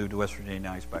he moved to West Virginia,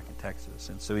 now he's back in Texas.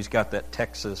 And so he's got that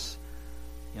Texas,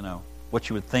 what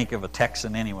you would think of a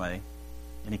Texan anyway.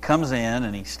 And he comes in,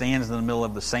 and he stands in the middle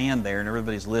of the sand there, and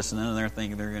everybody's listening, and they're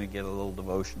thinking they're going to get a little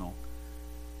devotional.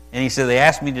 And he said, they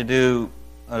asked me to do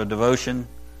a devotion.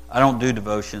 I don't do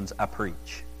devotions, I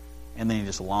preach. And then he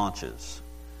just launches.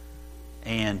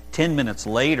 And 10 minutes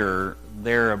later,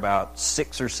 there are about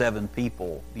 6 or 7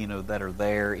 people, that are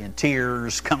there in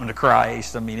tears, coming to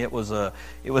Christ. I mean, it was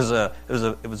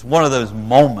one of those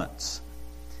moments.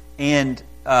 And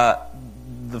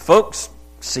the folks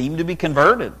seemed to be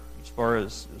converted as far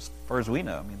as we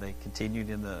know. I mean, they continued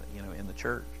in the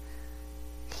church.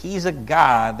 He's a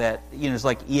guy that is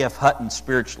like E.F. Hutton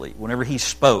spiritually. Whenever he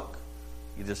spoke,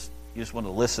 you just want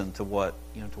to listen to what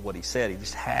he said. He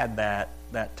just had that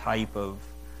type of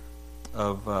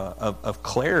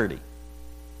clarity.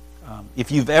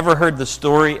 If you've ever heard the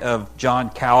story of John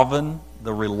Calvin,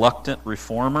 the reluctant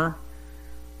reformer,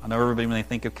 I know everybody when they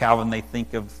think of Calvin, they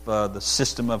think of the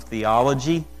system of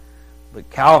theology, but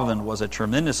Calvin was a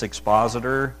tremendous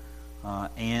expositor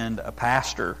and a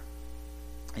pastor.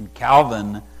 And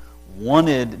Calvin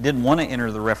didn't want to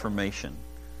enter the Reformation.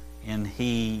 And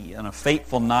he, on a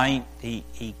fateful night,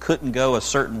 he couldn't go a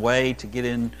certain way to get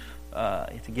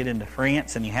into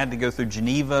France, and he had to go through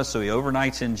Geneva. So he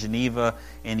overnights in Geneva,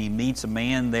 and he meets a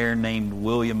man there named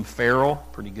William Farel.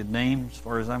 Pretty good name as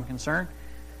far as I'm concerned.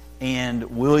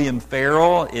 And William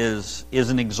Farel is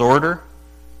an exhorter,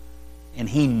 and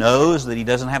he knows that he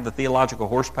doesn't have the theological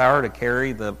horsepower to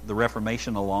carry the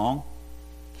Reformation along.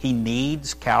 He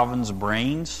needs Calvin's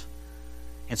brains,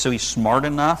 and so he's smart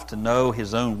enough to know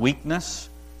his own weakness.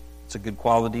 It's a good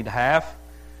quality to have.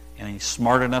 And he's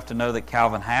smart enough to know that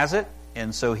Calvin has it,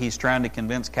 and so he's trying to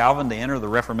convince Calvin to enter the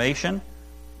Reformation.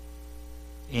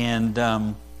 And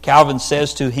Calvin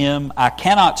says to him, I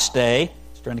cannot stay.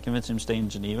 He's trying to convince him to stay in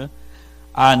Geneva.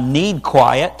 I need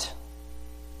quiet.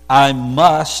 I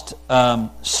must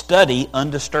study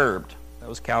undisturbed. That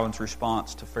was Calvin's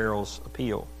response to Farel's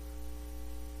appeal.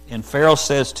 And Farel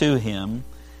says to him,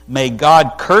 may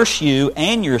God curse you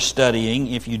and your studying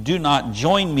if you do not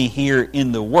join me here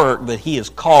in the work that he has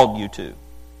called you to.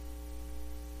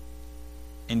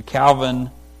 And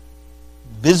Calvin,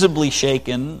 visibly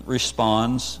shaken,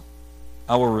 responds,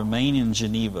 I will remain in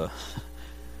Geneva.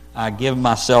 I give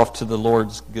myself to the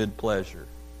Lord's good pleasure.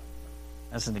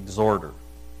 That's an exhorter.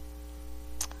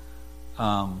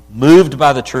 Moved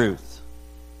by the truth.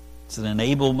 It's an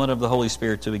enablement of the Holy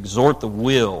Spirit to exhort the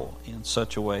will in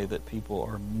such a way that people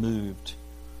are moved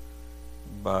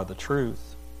by the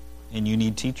truth. And you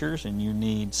need teachers, and you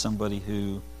need somebody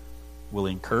who will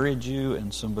encourage you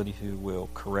and somebody who will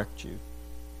correct you.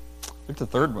 Look at the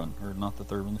third one, or not the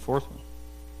third one, the fourth one.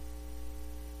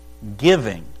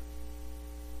 Giving.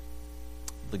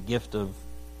 The gift of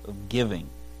giving.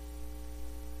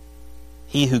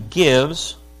 He who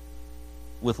gives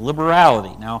with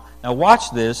liberality. Now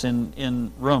watch this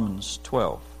in Romans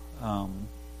 12.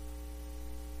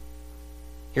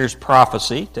 Here's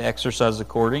prophecy, to exercise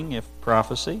according, if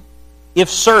prophecy. If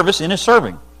service, in his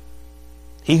serving.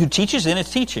 He who teaches, in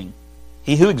his teaching.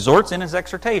 He who exhorts, in his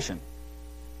exhortation.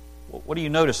 What do you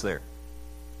notice there?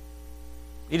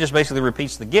 He just basically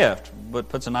repeats the gift, but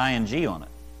puts an ing on it.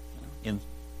 You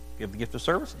have the gift of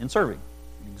service, in serving.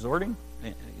 Exhorting,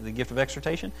 the gift of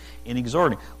exhortation, in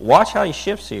exhorting. Watch how he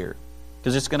shifts here,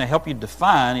 because it's going to help you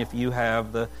define if you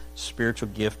have the spiritual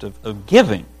gift of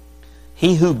giving.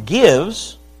 He who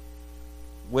gives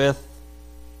with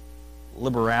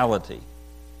liberality.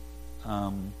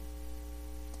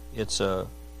 It's a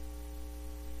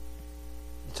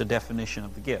definition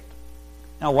of the gift.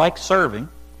 Now, like serving,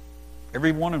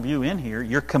 every one of you in here,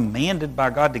 you're commanded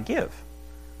by God to give.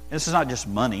 This is not just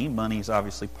money. Money is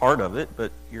obviously part of it,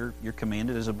 but you're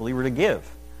commanded as a believer to give.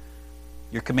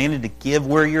 You're commanded to give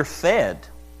where you're fed.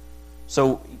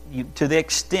 So to the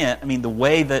extent, I mean, the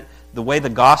way the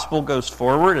gospel goes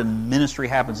forward and ministry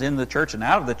happens in the church and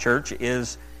out of the church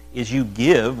is you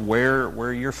give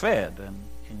where you're fed,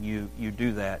 and you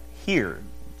do that here.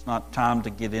 It's not time to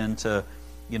get into,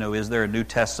 is there a New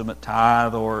Testament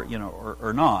tithe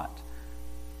or not.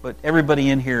 But everybody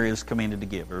in here is commanded to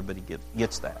give. Everybody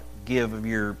gets that. Give of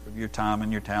your time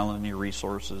and your talent and your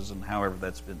resources, and however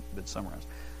that's been summarized.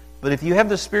 But if you have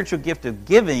the spiritual gift of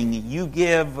giving, you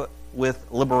give with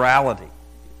liberality.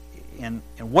 And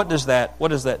what does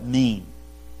that mean?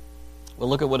 Well,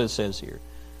 look at what it says here.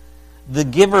 The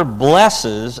giver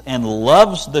blesses and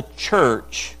loves the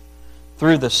church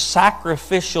through the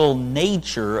sacrificial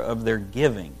nature of their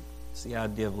giving. It's the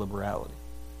idea of liberality.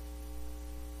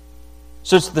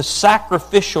 So it's the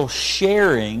sacrificial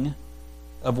sharing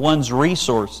of one's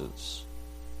resources.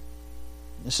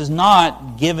 This is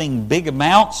not giving big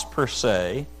amounts per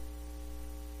se,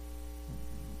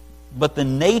 but the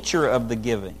nature of the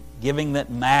giving that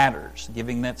matters,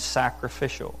 giving that's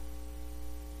sacrificial.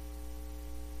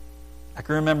 I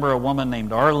can remember a woman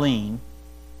named Arlene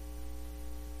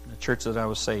in the church that I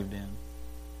was saved in.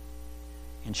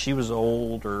 And she was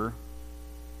older.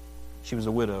 She was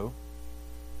a widow.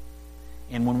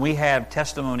 And when we had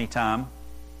testimony time,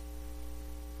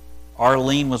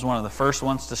 Arlene was one of the first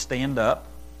ones to stand up.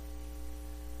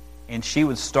 And she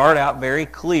would start out very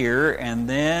clear, and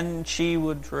then she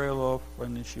would trail off,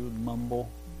 and then she would mumble.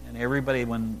 And everybody,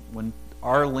 when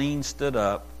Arlene stood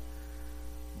up,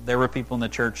 there were people in the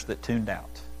church that tuned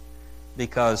out,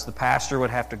 because the pastor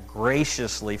would have to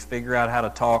graciously figure out how to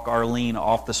talk Arlene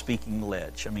off the speaking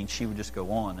ledge. I mean, she would just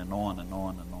go on and on and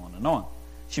on and on and on.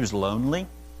 She was lonely.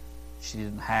 She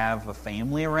didn't have a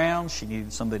family around. She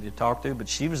needed somebody to talk to, but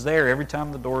she was there every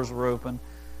time the doors were open.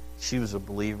 She was a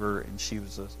believer, and she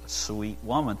was a sweet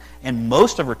woman. And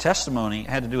most of her testimony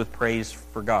had to do with praise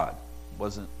for God. It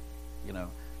wasn't,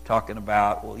 talking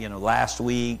about, last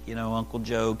week, Uncle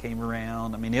Joe came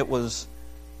around. I mean, it was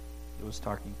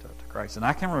talking to Christ. And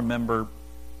I can remember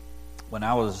when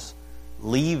I was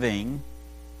leaving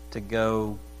to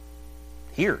go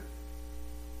here,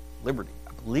 Liberty.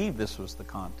 I believe this was the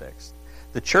context.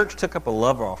 The church took up a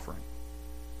love offering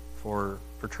for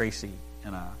Tracy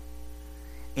and I.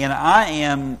 And I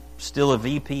am still a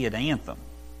VP at Anthem,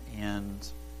 and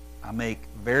I make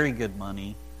very good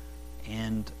money,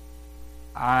 and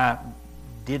I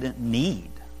didn't need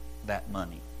that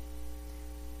money.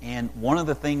 And one of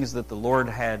the things that the Lord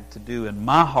had to do in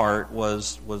my heart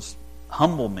was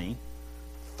humble me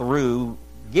through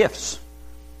gifts,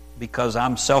 because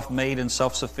I'm self-made and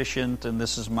self-sufficient, and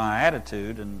this is my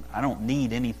attitude, and I don't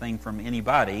need anything from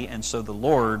anybody. And so the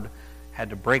Lord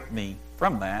had to break me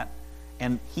from that.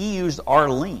 And He used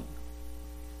Arlene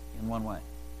in one way.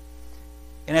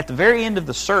 And at the very end of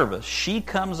the service, she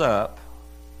comes up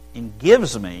and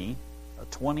gives me a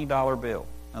 $20 bill.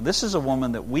 Now, this is a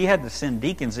woman that we had to send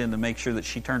deacons in to make sure that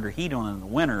she turned her heat on in the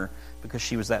winter, because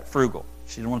she was that frugal.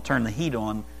 She didn't want to turn the heat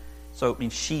on. So,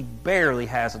 she barely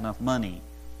has enough money.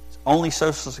 It's only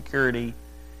Social Security.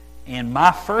 And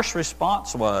my first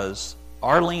response was,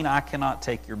 Arlene, I cannot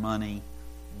take your money.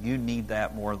 You need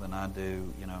that more than I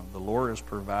do. The Lord has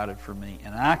provided for me.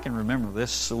 And I can remember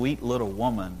this sweet little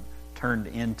woman turned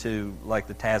into like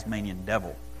the Tasmanian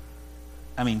devil.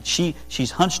 I mean,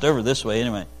 she's hunched over this way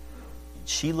anyway. And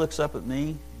she looks up at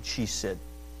me and she said,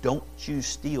 "Don't you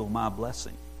steal my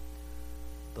blessing.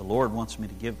 The Lord wants me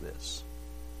to give this."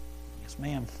 Yes,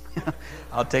 ma'am.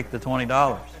 I'll take the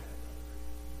 $20.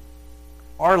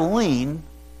 Arlene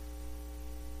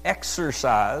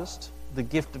exercised the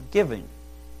gift of giving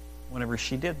whenever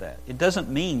she did that. It doesn't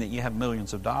mean that you have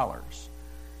millions of dollars.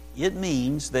 It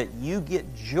means that you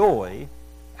get joy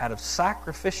out of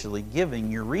sacrificially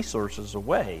giving your resources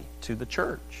away to the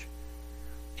church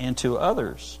and to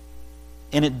others.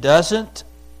 And it doesn't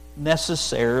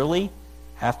necessarily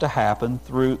have to happen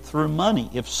through money.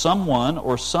 If someone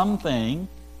or something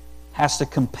has to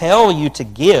compel you to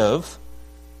give,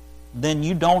 then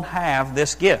you don't have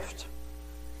this gift.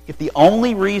 If the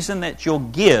only reason that you'll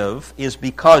give is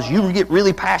because you get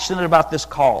really passionate about this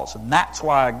cause, and that's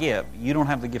why I give, you don't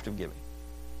have the gift of giving.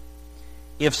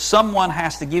 If someone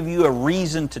has to give you a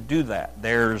reason to do that,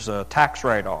 there's a tax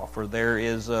write-off or there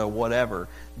is a whatever,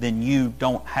 then you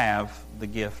don't have the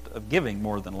gift of giving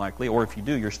more than likely, or if you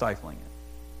do, you're stifling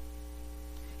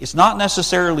it. It's not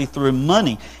necessarily through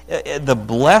money. The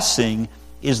blessing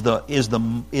is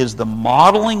the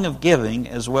modeling of giving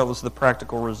as well as the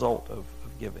practical result of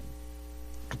giving.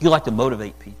 You like to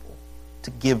motivate people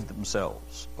to give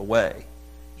themselves away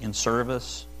in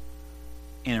service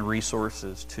and in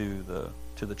resources to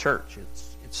to the church.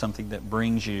 It's something that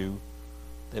brings you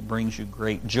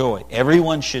great joy.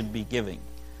 Everyone should be giving.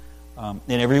 And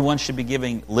everyone should be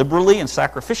giving liberally and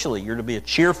sacrificially. You're to be a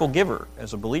cheerful giver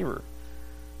as a believer.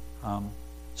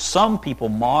 Some people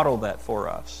model that for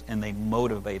us, and they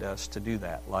motivate us to do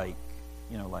that, like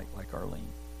Arlene.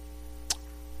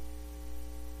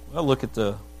 Well, look at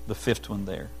the fifth one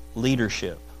there.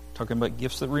 Leadership. Talking about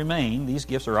gifts that remain. These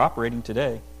gifts are operating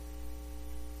today.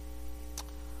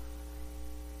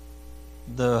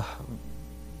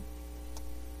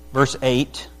 Verse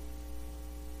 8,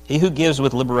 he who gives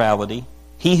with liberality,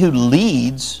 he who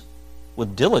leads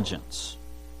with diligence.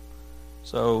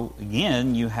 So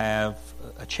again, you have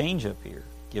a change up here.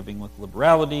 Giving with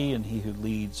liberality, and he who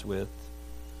leads with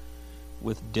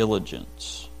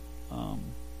diligence.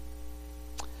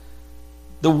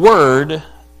 The word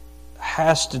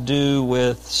has to do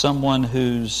with someone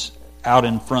who's out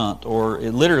in front, or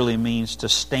it literally means to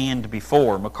stand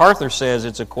before. MacArthur says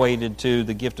it's equated to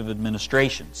the gift of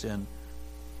administrations in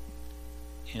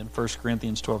 1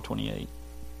 Corinthians 12:28.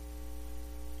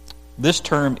 This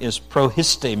term is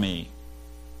prohistemi,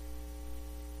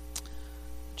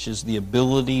 which is the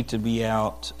ability to be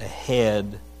out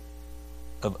ahead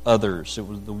of others.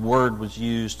 The word was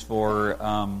used for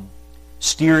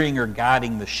steering or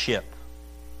guiding the ship.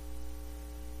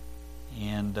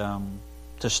 And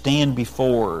to stand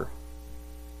before.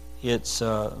 Its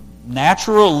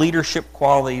natural leadership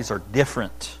qualities are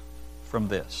different from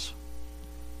this.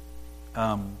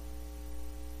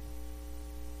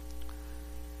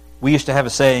 We used to have a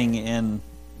saying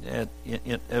at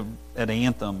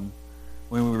Anthem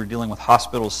when we were dealing with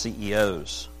hospital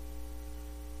CEOs.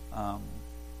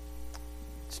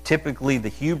 It's typically the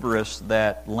hubris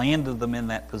that landed them in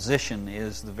that position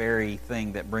is the very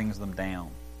thing that brings them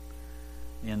down.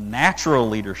 In natural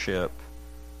leadership,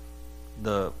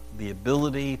 the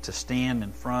ability to stand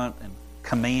in front and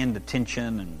command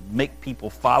attention and make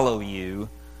people follow you,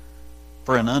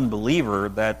 for an unbeliever,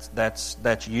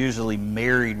 that's usually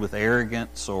married with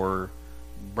arrogance or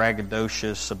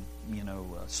braggadocious,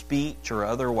 speech or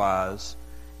otherwise,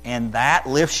 and that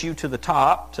lifts you to the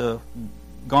top to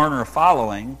garner a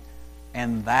following,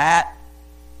 and that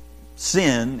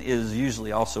sin is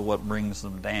usually also what brings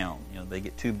them down. They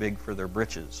get too big for their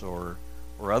britches or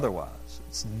otherwise.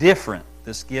 It's different.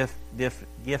 This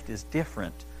gift is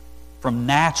different from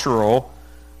natural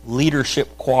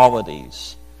leadership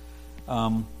qualities.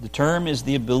 The term is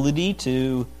the ability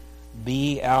to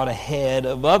be out ahead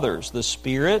of others. The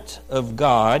Spirit of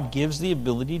God gives the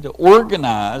ability to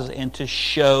organize and to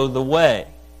show the way.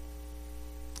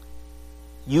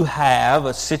 You have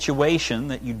a situation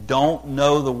that you don't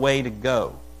know the way to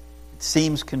go. It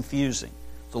seems confusing.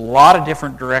 There's a lot of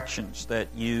different directions that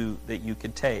you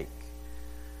could take.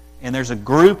 And there's a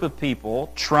group of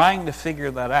people trying to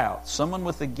figure that out. Someone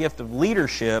with the gift of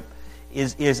leadership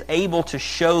is able to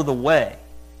show the way,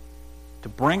 to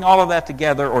bring all of that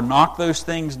together or knock those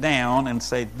things down and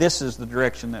say, this is the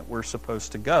direction that we're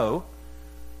supposed to go.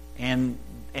 And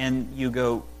you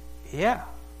go, that's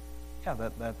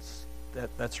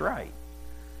right.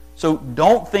 So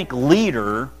don't think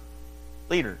leader.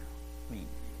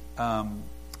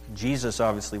 Jesus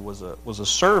obviously was a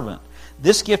servant.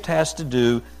 This gift has to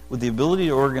do with the ability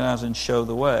to organize and show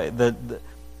the way.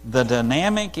 The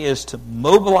dynamic is to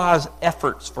mobilize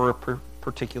efforts for a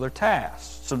particular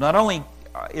task. So not only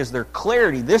is there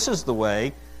clarity, this is the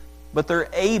way, but they're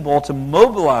able to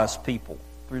mobilize people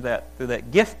through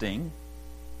that gifting,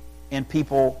 and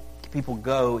people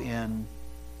go in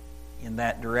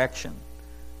that direction.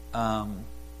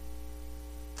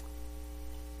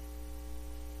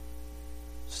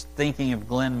 Thinking of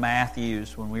Glenn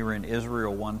Matthews when we were in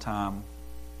Israel one time.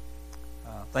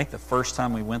 I think the first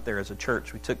time we went there as a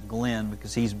church, we took Glenn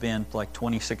because he's been like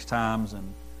 26 times,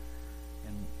 and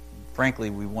frankly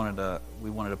we wanted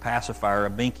a pacifier, a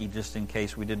binky, just in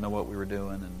case we didn't know what we were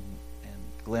doing. And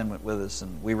Glenn went with us,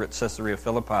 and we were at Caesarea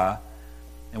Philippi,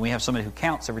 and we have somebody who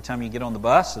counts every time you get on the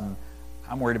bus, and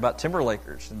I'm worried about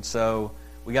Timberlakers. And so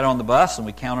we got on the bus and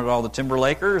we counted all the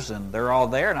Timberlakers, and they're all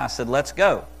there, and I said, let's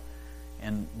go.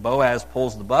 And Boaz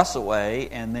pulls the bus away,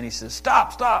 and then he says,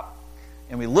 stop.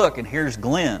 And we look, and here's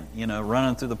Glenn,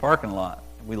 running through the parking lot.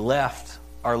 We left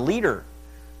our leader,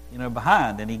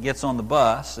 behind, and he gets on the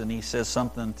bus, and he says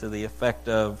something to the effect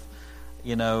of,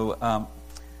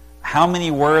 how many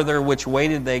were there, which way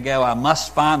did they go? I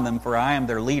must find them, for I am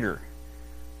their leader.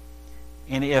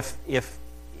 And if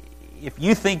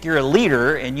you think you're a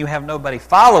leader and you have nobody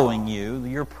following you,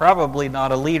 you're probably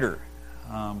not a leader.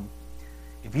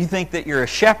 If you think that you're a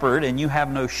shepherd and you have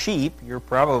no sheep, you're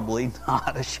probably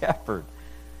not a shepherd.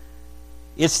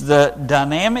 It's the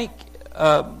dynamic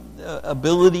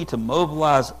ability to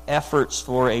mobilize efforts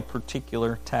for a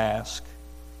particular task.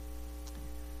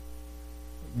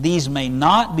 These may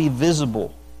not be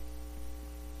visible,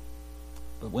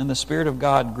 but when the Spirit of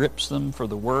God grips them for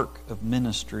the work of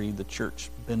ministry, the church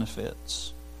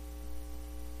benefits.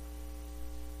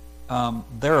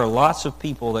 There are lots of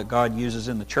people that God uses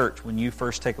in the church. When you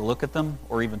first take a look at them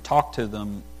or even talk to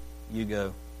them, you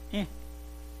go, I'm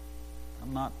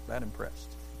not that impressed.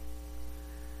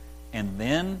 And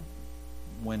then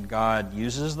when God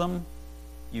uses them,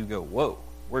 you go, whoa,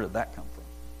 where did that come from?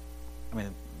 I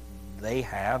mean, they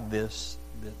have this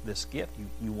gift.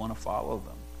 You want to follow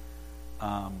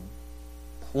them.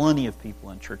 Plenty of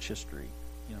people in church history,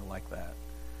 like that.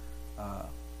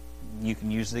 You can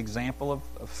use the example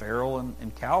of Farrell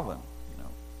and Calvin.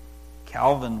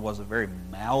 Calvin was a very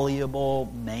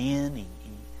malleable man.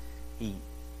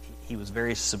 He was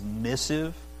very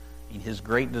submissive. His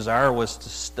great desire was to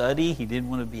study. He didn't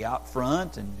want to be out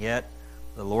front, and yet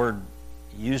the Lord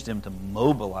used him to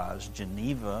mobilize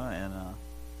Geneva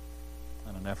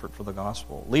in an effort for the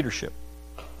gospel. Leadership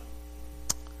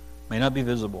may not be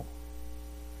visible.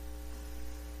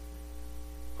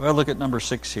 Well, look at number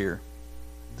 6 here.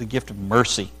 The gift of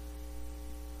mercy.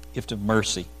 Gift of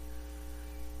mercy.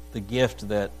 The gift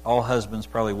that all husbands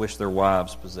probably wish their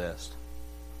wives possessed.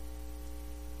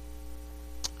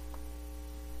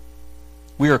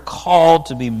 We are called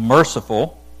to be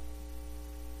merciful,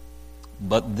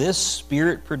 but this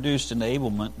Spirit-produced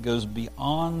enablement goes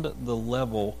beyond the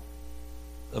level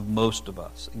of most of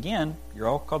us. Again, you're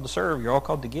all called to serve. You're all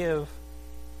called to give.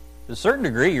 To a certain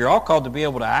degree, you're all called to be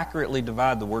able to accurately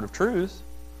divide the word of truth.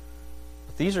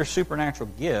 But these are supernatural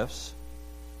gifts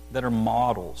that are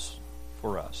models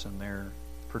for us, and they're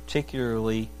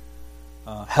particularly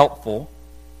helpful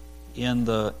in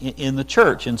the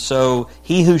church. And so,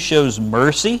 he who shows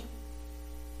mercy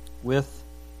with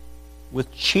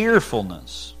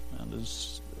cheerfulness. Now,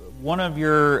 does one of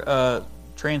your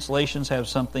translations have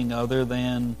something other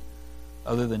than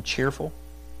cheerful?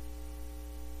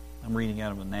 I'm reading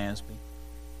out of a NASB.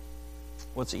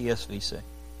 What's the ESV say?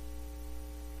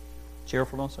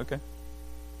 Cheerfulness? Okay.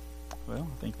 Well,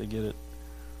 I think they get it.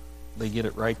 They get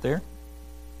it right there.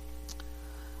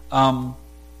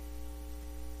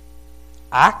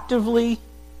 Actively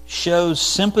shows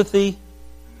sympathy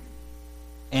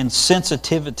and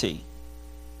sensitivity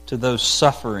to those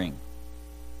suffering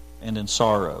and in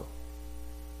sorrow.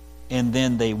 And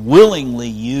then they willingly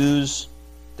use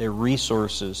their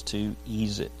resources to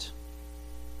ease it.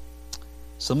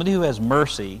 Somebody who has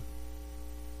mercy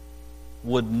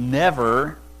would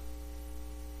never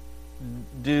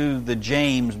do the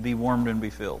James be warmed and be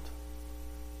filled.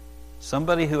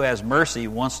 Somebody who has mercy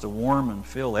wants to warm and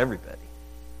fill everybody.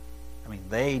 I mean,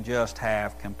 they just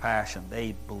have compassion.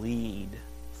 They bleed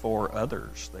for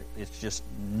others. It's just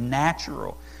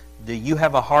natural. Do you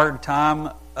have a hard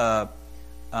time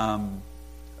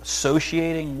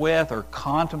associating with or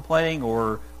contemplating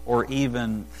or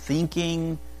even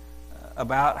thinking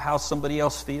about how somebody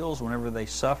else feels whenever they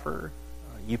suffer?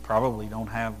 You probably don't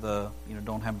have the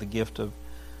gift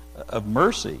of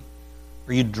mercy.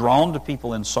 Are you drawn to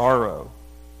people in sorrow,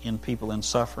 in people in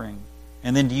suffering?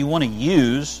 And then do you want to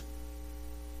use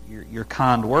your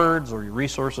kind words or your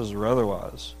resources or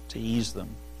otherwise to ease them?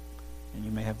 And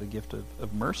you may have the gift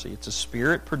of mercy. It's a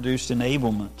Spirit-produced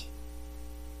enablement.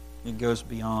 It goes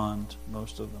beyond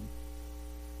most of them,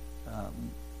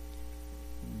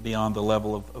 beyond the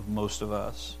level of most of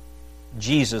us.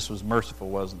 Jesus was merciful,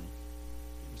 wasn't he?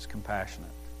 He was compassionate.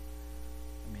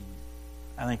 I mean,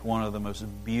 I think one of the most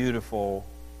beautiful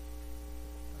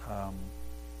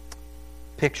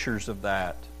pictures of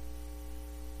that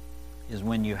is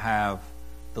when you have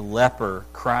the leper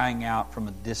crying out from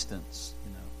a distance,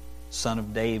 Son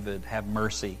of David, have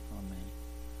mercy on me.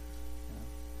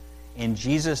 And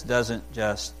Jesus doesn't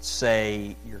just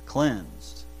say, you're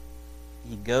cleansed.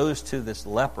 He goes to this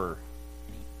leper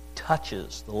and he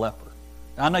touches the leper.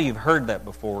 Now, I know you've heard that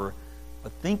before,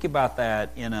 but think about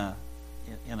that in a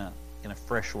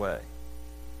fresh way.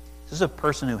 This is a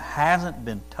person who hasn't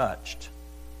been touched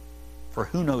for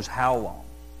who knows how long.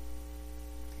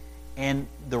 And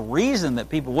the reason that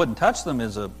people wouldn't touch them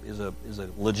is a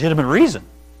legitimate reason.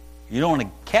 You don't want to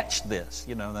catch this.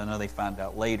 I know they find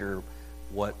out later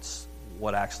what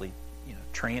actually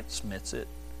transmits it,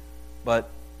 but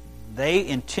they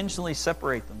intentionally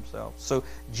separate themselves. So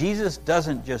Jesus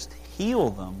doesn't just heal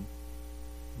them,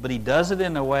 but he does it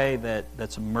in a way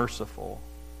that's merciful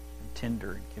and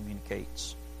tender and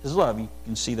communicates his love. You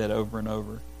can see that over and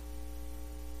over.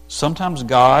 Sometimes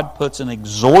God puts an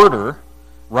exhorter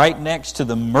right next to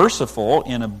the merciful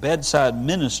in a bedside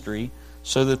ministry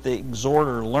so that the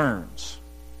exhorter learns.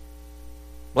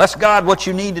 Bless God, what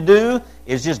you need to do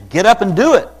is just get up and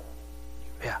do it.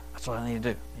 Yeah, that's what I need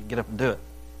to do. You get up and do it.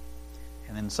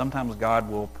 And then sometimes God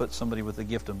will put somebody with the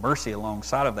gift of mercy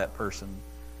alongside of that person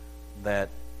that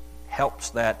helps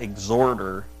that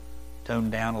exhorter tone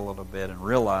down a little bit and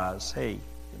realize, hey, it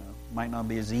might not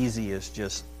be as easy as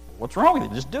just, what's wrong with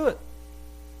it? Just do it.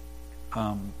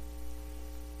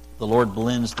 The Lord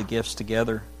blends the gifts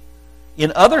together.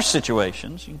 In other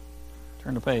situations, you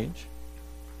turn the page.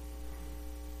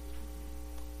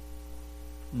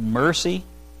 Mercy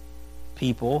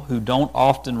people who don't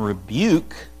often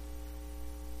rebuke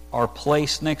are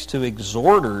placed next to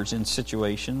exhorters in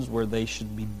situations where they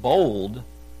should be bold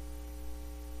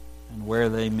and where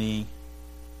they may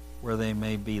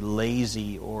be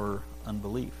lazy or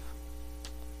unbelief.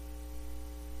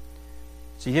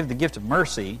 So you have the gift of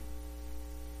mercy.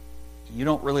 You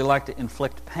don't really like to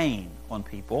inflict pain on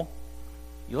people.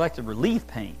 You like to relieve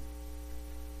pain.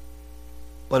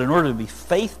 But in order to be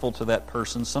faithful to that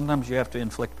person, sometimes you have to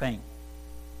inflict pain.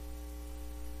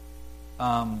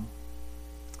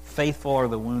 Faithful are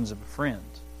the wounds of a friend.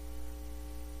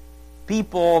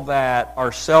 People that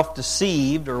are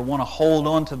self-deceived or want to hold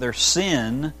on to their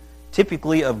sin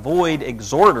typically avoid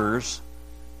exhorters,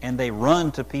 and they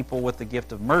run to people with the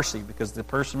gift of mercy, because the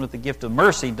person with the gift of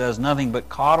mercy does nothing but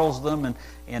coddles them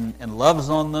and loves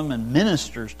on them and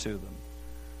ministers to them.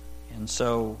 And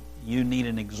so you need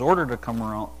an exhorter to come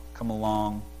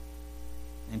along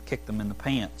and kick them in the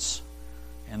pants.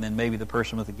 And then maybe the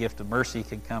person with the gift of mercy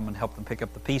can come and help them pick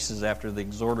up the pieces after the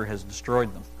exhorter has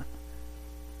destroyed them.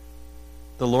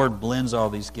 The Lord blends all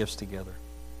these gifts together.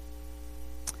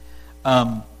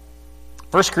 1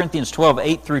 Corinthians 12,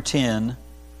 8 through 10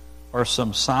 are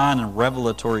some sign and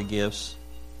revelatory gifts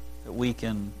that we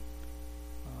can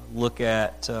look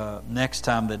at next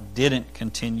time, that didn't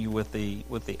continue with the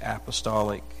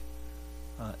apostolic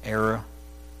era.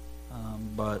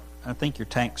 But I think your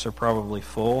tanks are probably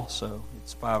full, so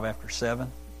it's 5 after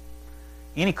 7.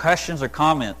 Any questions or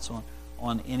comments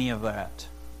on any of that?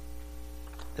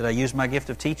 Did I use my gift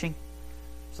of teaching?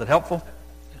 Is that helpful?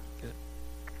 Yeah, good.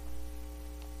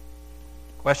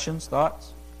 Questions,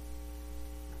 thoughts?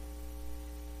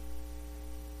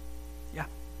 Yeah.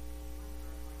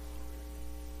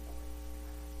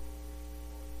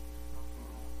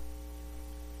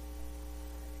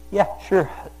 Yeah, sure.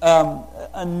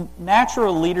 A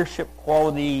natural leadership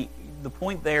quality, the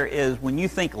point there is when you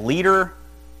think leader,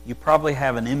 you probably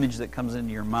have an image that comes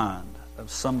into your mind of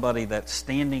somebody that's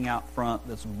standing out front,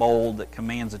 that's bold, that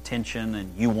commands attention,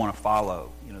 and you want to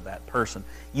follow, that person.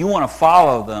 You want to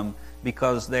follow them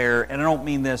because they're, and I don't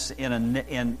mean this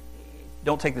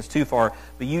don't take this too far,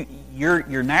 but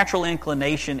your natural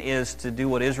inclination is to do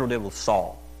what Israel did with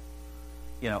Saul.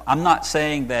 I'm not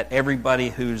saying that everybody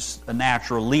who's a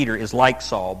natural leader is like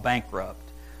Saul, bankrupt.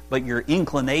 But your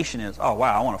inclination is, oh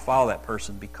wow, I want to follow that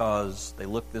person because they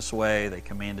look this way, they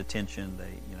command attention, they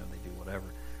do whatever.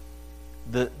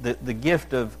 The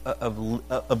gift of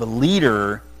a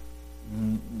leader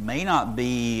may not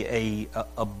be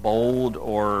a bold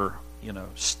or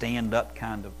stand up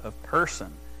kind of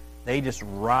person. They just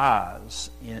rise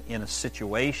in a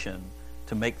situation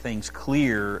to make things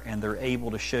clear, and they're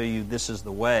able to show you this is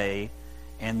the way,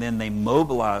 and then they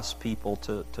mobilize people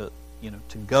to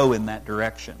go in that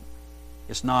direction.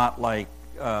 It's not like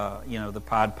the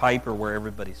Pied Piper where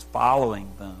everybody's following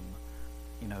them.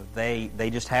 They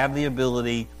just have the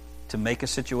ability to make a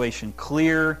situation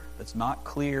clear that's not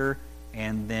clear,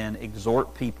 and then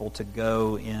exhort people to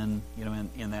go in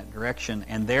that direction.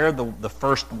 And they're the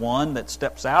first one that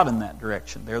steps out in that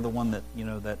direction. They're the one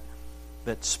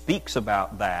that speaks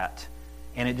about that,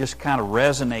 and it just kind of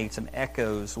resonates and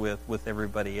echoes with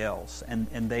everybody else, and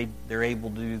they're able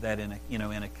to do that in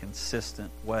a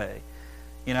consistent way.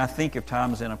 I think of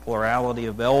times in a plurality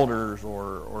of elders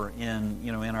or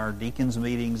in our deacons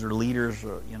meetings or leaders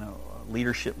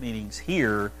leadership meetings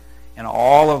here, and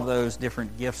all of those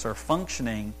different gifts are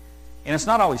functioning, and it's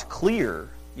not always clear.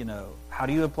 How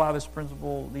do you apply these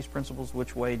principles?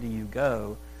 Which way do you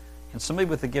go? And somebody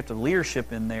with the gift of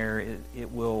leadership in there,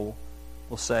 it will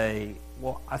say,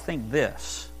 well, I think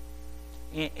this.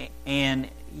 And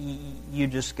you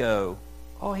just go,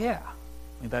 oh yeah,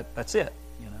 that's it.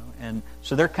 And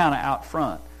so they're kind of out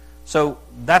front. So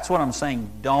that's what I'm saying.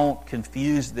 Don't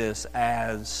confuse this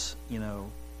as,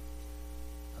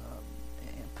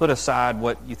 put aside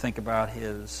what you think about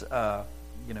his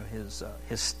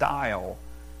style.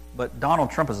 But Donald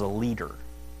Trump is a leader.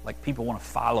 Like, people want to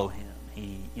follow him.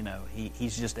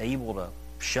 He's just able to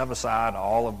shove aside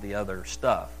all of the other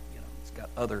stuff. He's got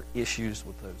other issues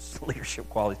with those leadership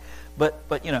qualities. But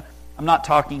I'm not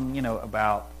talking,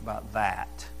 about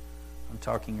that. I'm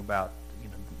talking about,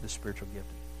 the spiritual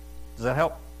gifting. Does that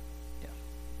help? Yeah.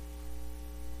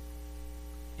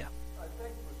 Yeah. I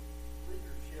think with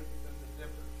leadership and the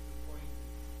difference between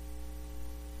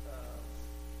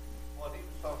what he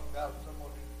was talking about,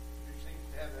 someone who seems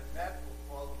to have that natural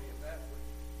quality and that which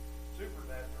is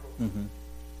supernatural,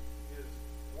 is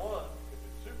one, if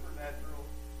it's supernatural,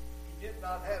 he did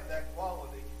not have that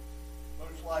quality,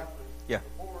 most likely,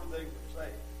 before they were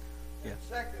saved. And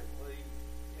secondly,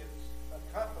 it's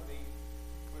accompanied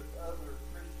with other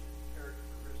Christian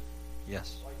characteristics.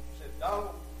 Yes. Like you said,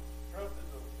 Donald Trump is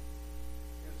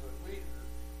a leader.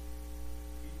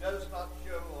 He does not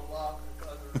show a lot of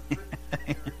other Christian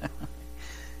characteristics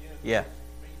in his meeting.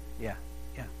 Yeah.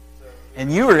 So,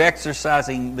 And you were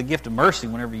exercising the gift of mercy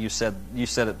whenever you said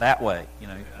it that way. You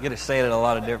got to say it a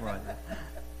lot of different ways.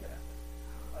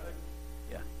 I think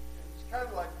it's kind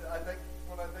of like, I think,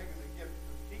 when I think of the gift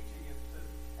of teaching, it says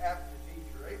apt to teach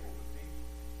or able to teach.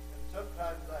 And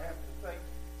sometimes I have to think,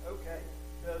 okay,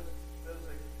 does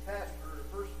a pastor or a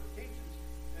person who teaches,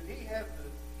 did he have the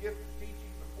gift of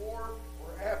teaching before or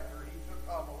after he took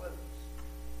homiletics?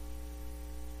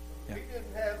 If he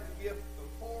didn't have the gift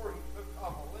before he took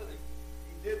homiletics,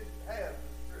 he didn't have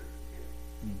the spiritual gift.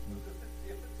 Because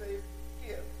if it's a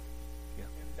gift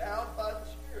endowed by the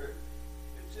Spirit,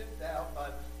 it's endowed by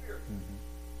the Spirit.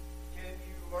 Can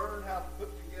you learn how to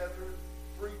put together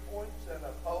 3 points and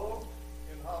a poem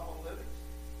in homiletics?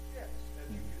 Yes.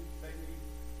 And you can maybe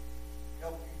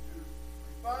help you to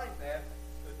refine that,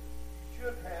 but you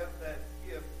should have that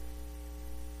gift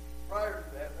prior to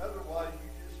that. Otherwise, you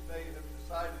just may have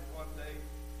decided one day,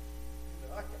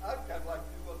 I'd kind of like to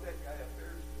do what that guy up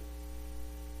there is doing.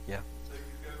 Yeah. So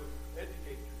you go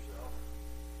educate yourself.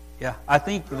 Yeah. I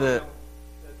think That's really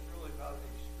not a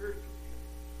spiritual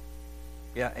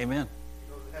gift. Yeah. Amen.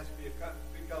 Because it has to be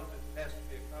accompanied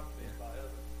by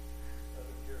other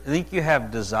characters. I think you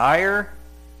have desire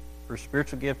for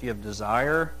spiritual gift. You have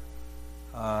desire.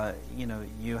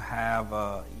 You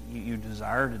have you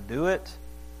desire to do it.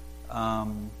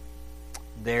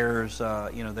 There's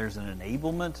an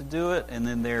enablement to do it, and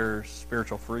then there's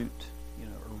spiritual fruit,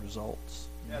 or results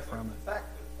from it. The fact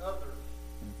that others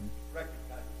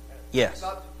recognize that. Yes. It's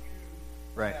not that you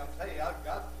Right. announce, hey, I've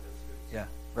got this. It's Yeah.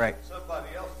 Right.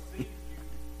 somebody else sees you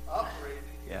operating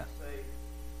Yeah. and say,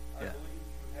 I Yeah. believe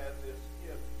you have this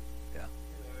gift. Yeah.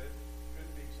 It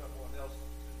could be someone else's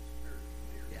spiritual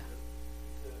leadership.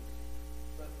 He says,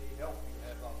 let me help you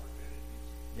have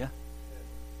opportunities Yeah.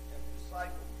 and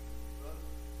disciple you.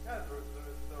 Kind of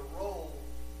the role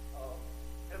of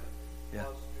Timothy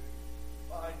was to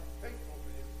find faithful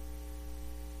men,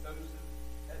 those that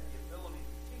had the ability to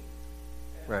teach,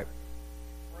 and Right.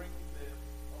 bring them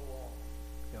along.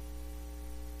 Yep.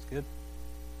 It's good.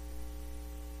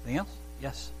 Anything else?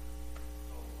 Yes.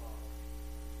 So,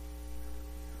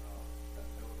 that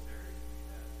military we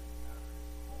had in Paris,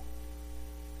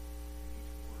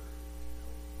 each word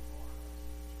built on us,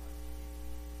 trying to keep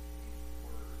each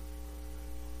word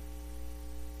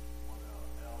one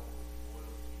L was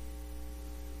loyalty,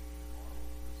 R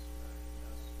was respect,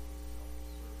 S was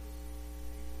self-service,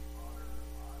 A was honor,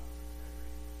 I was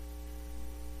integrity, U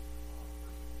was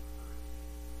personal courage.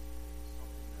 It was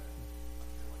something that I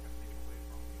feel like I take away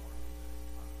from the Army that is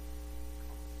kind of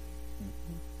encompassing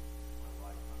my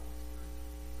life, kind of spiritual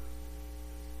person.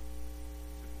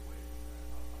 Just took away from that.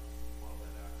 I love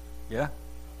that acronym. Yeah.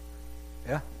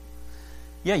 Yeah.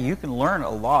 Yeah. You can learn a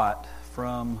lot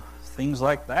from things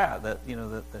like that that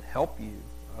help you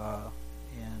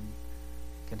and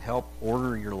can help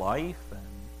order your life and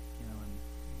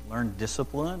and learn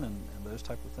discipline and those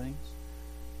type of things.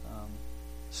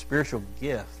 Spiritual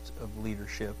gift of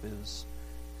leadership is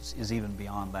even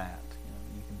beyond that.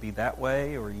 You can be that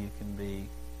way, or you can be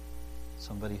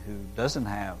somebody who doesn't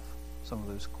have some of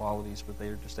those qualities, but they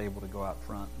are just able to go out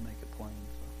front and make it plain.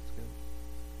 So it's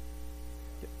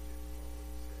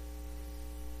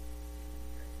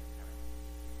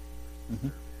good.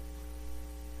 Mm-hmm.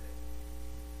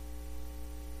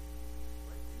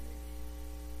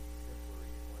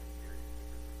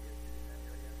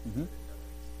 Mm-hmm.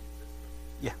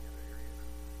 Yeah.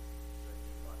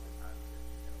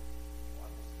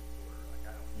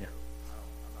 Yeah.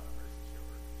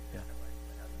 Yeah.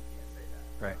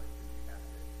 Right.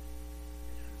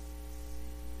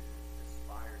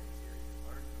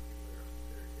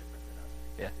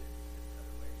 Yeah.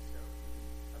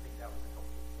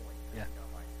 Yeah.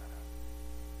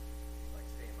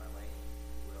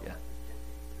 Yeah.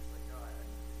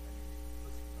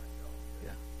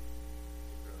 Yeah.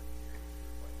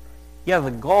 Yeah,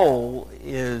 the goal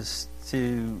is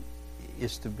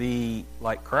is to be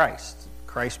like Christ.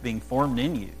 Christ being formed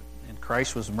in you. And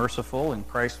Christ was merciful, and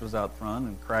Christ was out front,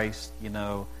 and Christ,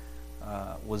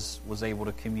 was able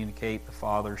to communicate the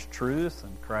Father's truth,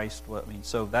 and Christ,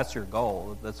 so that's your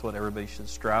goal. That's what everybody should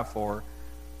strive for.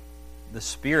 The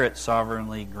Spirit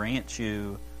sovereignly grants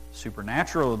you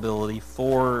supernatural ability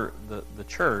for the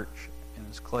church, and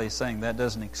as Clay's saying, that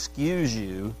doesn't excuse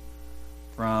you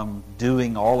from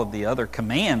doing all of the other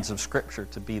commands of Scripture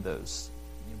to be those.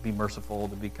 Be merciful,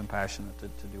 to be compassionate, to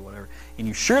do whatever. And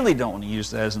you surely don't want to use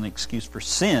that as an excuse for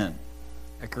sin.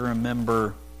 I can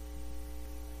remember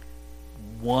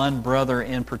one brother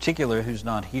in particular who's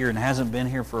not here and hasn't been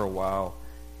here for a while.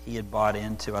 He had bought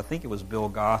into, I think it was Bill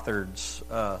Gothard's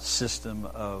system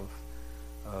of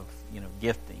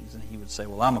giftings, and he would say,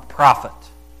 "Well, I'm a prophet.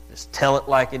 Just tell it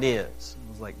like it is." And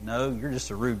I was like, "No, you're just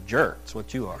a rude jerk. That's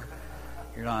what you are.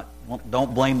 You're not.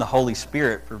 Don't blame the Holy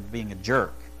Spirit for being a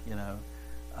jerk.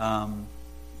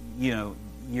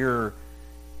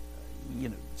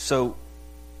 So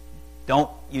don't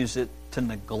use it to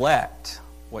neglect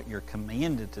what you're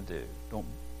commanded to do.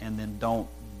 Don't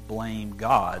blame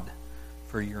God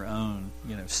for your own,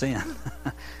 sin,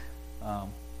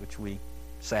 which we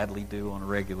sadly do on a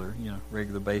regular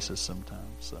basis sometimes.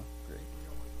 So great.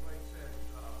 What Clay said is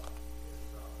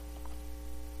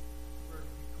we're to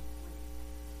be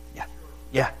complete. Yeah. Sure.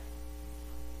 Yeah. See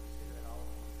that all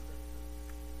in Scripture.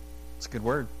 It's a good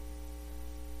word.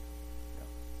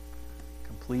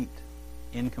 Complete,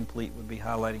 incomplete would be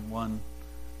highlighting one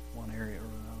area or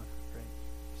another. Great.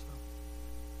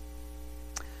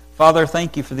 So, Father,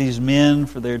 thank you for these men,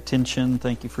 for their attention.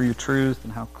 Thank you for your truth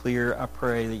and how clear. I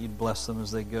pray that you'd bless them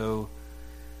as they go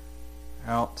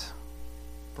out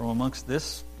from amongst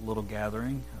this little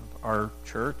gathering of our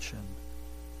church, and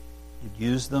you'd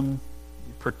use them,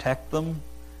 you'd protect them,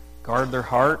 guard their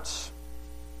hearts,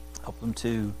 help them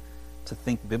to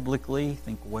think biblically,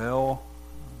 think well,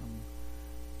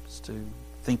 just to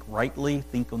think rightly,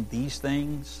 think on these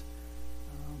things,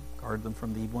 guard them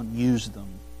from the evil one, use them,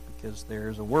 because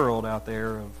there's a world out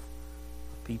there of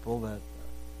people that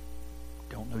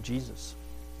don't know Jesus,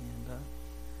 and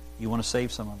you want to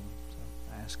save some of them. So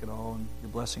I ask it all and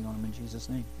your blessing on them in Jesus'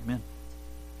 name. Amen.